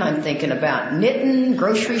meditation. I'm thinking about knitting,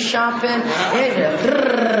 grocery shopping.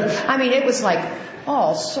 I mean, it was like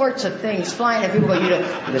all sorts of things flying. And people go, you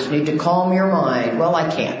just need to calm your mind. Well, I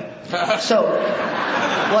can't. So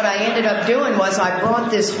what I ended up doing was I brought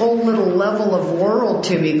this whole little level of world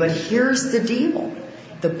to me. But here's the deal.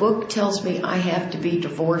 The book tells me I have to be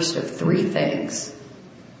divorced of 3 things.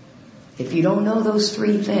 If you don't know those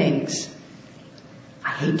 3 things, I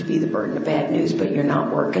hate to be the burden of bad news, but you're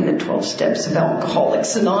not working the 12 steps of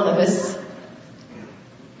Alcoholics Anonymous.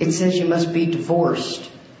 It says you must be divorced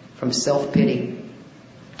from self-pity,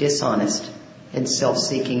 dishonest, and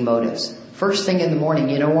self-seeking motives. First thing in the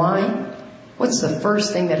morning, you know why? What's the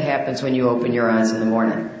first thing that happens when you open your eyes in the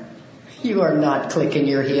morning? You are not clicking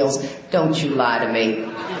your heels. Don't you lie to me.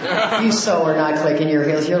 You so are not clicking your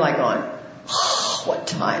heels. You're like going, oh, what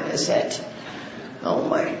time is it? Oh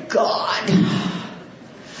my God.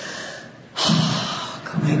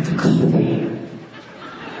 Go make the coffee.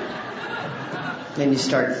 Then you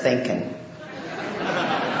start thinking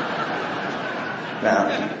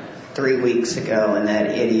about 3 weeks ago and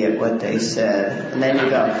that idiot, what they said. And then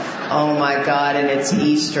you go, oh my God, and it's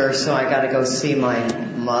Easter, so I got to go see my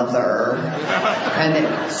mother. And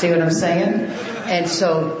then, see what I'm saying? And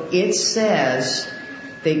so it says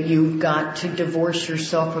that you've got to divorce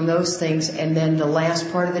yourself from those things. And then the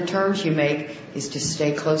last part of the terms you make is to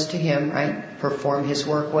stay close to Him, right? Perform His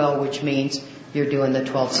work well, which means you're doing the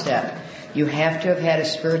 12th step. You have to have had a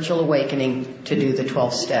spiritual awakening to do the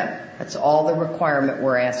 12th step. That's all the requirement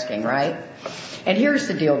we're asking, right? And here's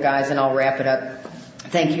the deal, guys, and I'll wrap it up.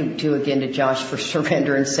 Thank you again to Josh for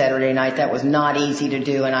surrendering Saturday night. That was not easy to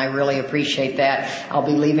do, and I really appreciate that. I'll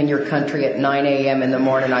be leaving your country at 9 a.m. in the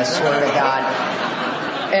morning, I swear to God.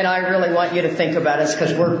 And I really want you to think about us,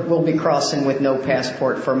 because we'll be crossing with no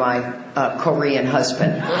passport for my Korean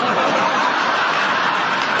husband.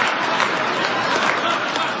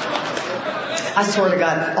 I swear to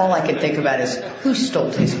God, all I can think about is who stole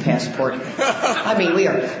his passport. I mean,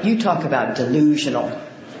 you talk about delusional.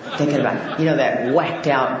 Thinking about, that whacked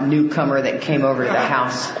out newcomer that came over to the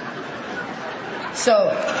house. So,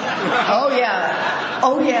 oh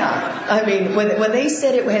yeah. I mean, when they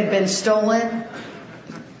said it had been stolen,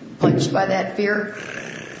 punched by that fear.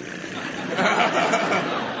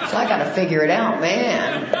 So I got to figure it out,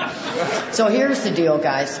 man. So here's the deal,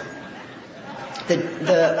 guys.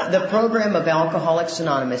 The program of Alcoholics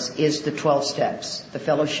Anonymous is the 12 steps. The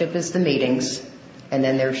fellowship is the meetings, and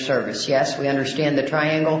then there's service. Yes, we understand the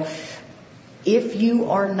triangle. If you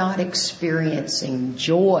are not experiencing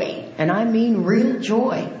joy, and I mean real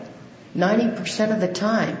joy, 90% of the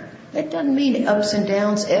time, that doesn't mean ups and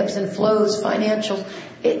downs, ebbs and flows, financial.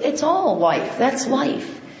 It's all life. That's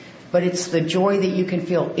life. But it's the joy that you can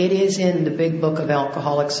feel. It is in the big book of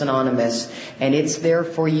Alcoholics Anonymous, and it's there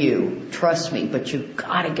for you. Trust me, but you've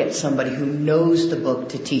got to get somebody who knows the book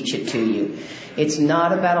to teach it to you. It's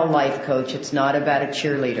not about a life coach. It's not about a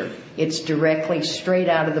cheerleader. It's directly straight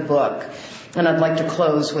out of the book. And I'd like to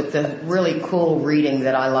close with the really cool reading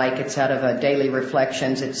that I like. It's out of Daily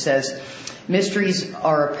Reflections. It says, mysteries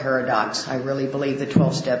are a paradox. I really believe the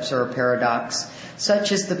 12 steps are a paradox.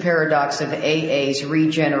 Such is the paradox of AA's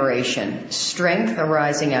regeneration. Strength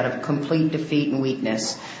arising out of complete defeat and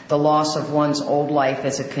weakness. The loss of one's old life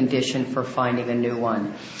as a condition for finding a new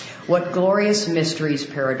one. What glorious mysteries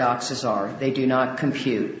paradoxes are. They do not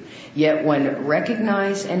compute. Yet when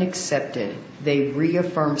recognized and accepted, they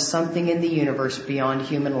reaffirm something in the universe beyond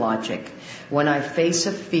human logic. When I face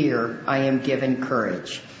a fear, I am given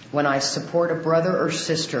courage. When I support a brother or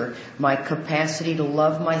sister, my capacity to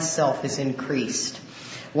love myself is increased.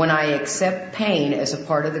 When I accept pain as a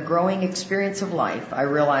part of the growing experience of life, I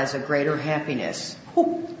realize a greater happiness.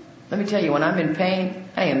 Let me tell you, when I'm in pain,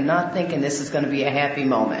 I am not thinking this is going to be a happy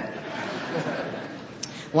moment.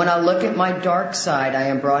 When I look at my dark side, I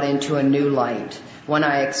am brought into a new light. When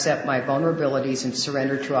I accept my vulnerabilities and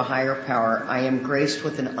surrender to a higher power, I am graced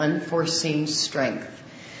with an unforeseen strength.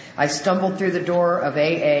 I stumbled through the door of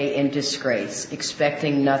AA in disgrace,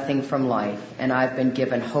 expecting nothing from life, and I've been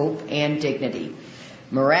given hope and dignity.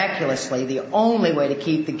 Miraculously, the only way to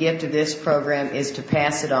keep the gift of this program is to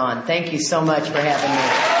pass it on. Thank you so much for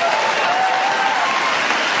having me.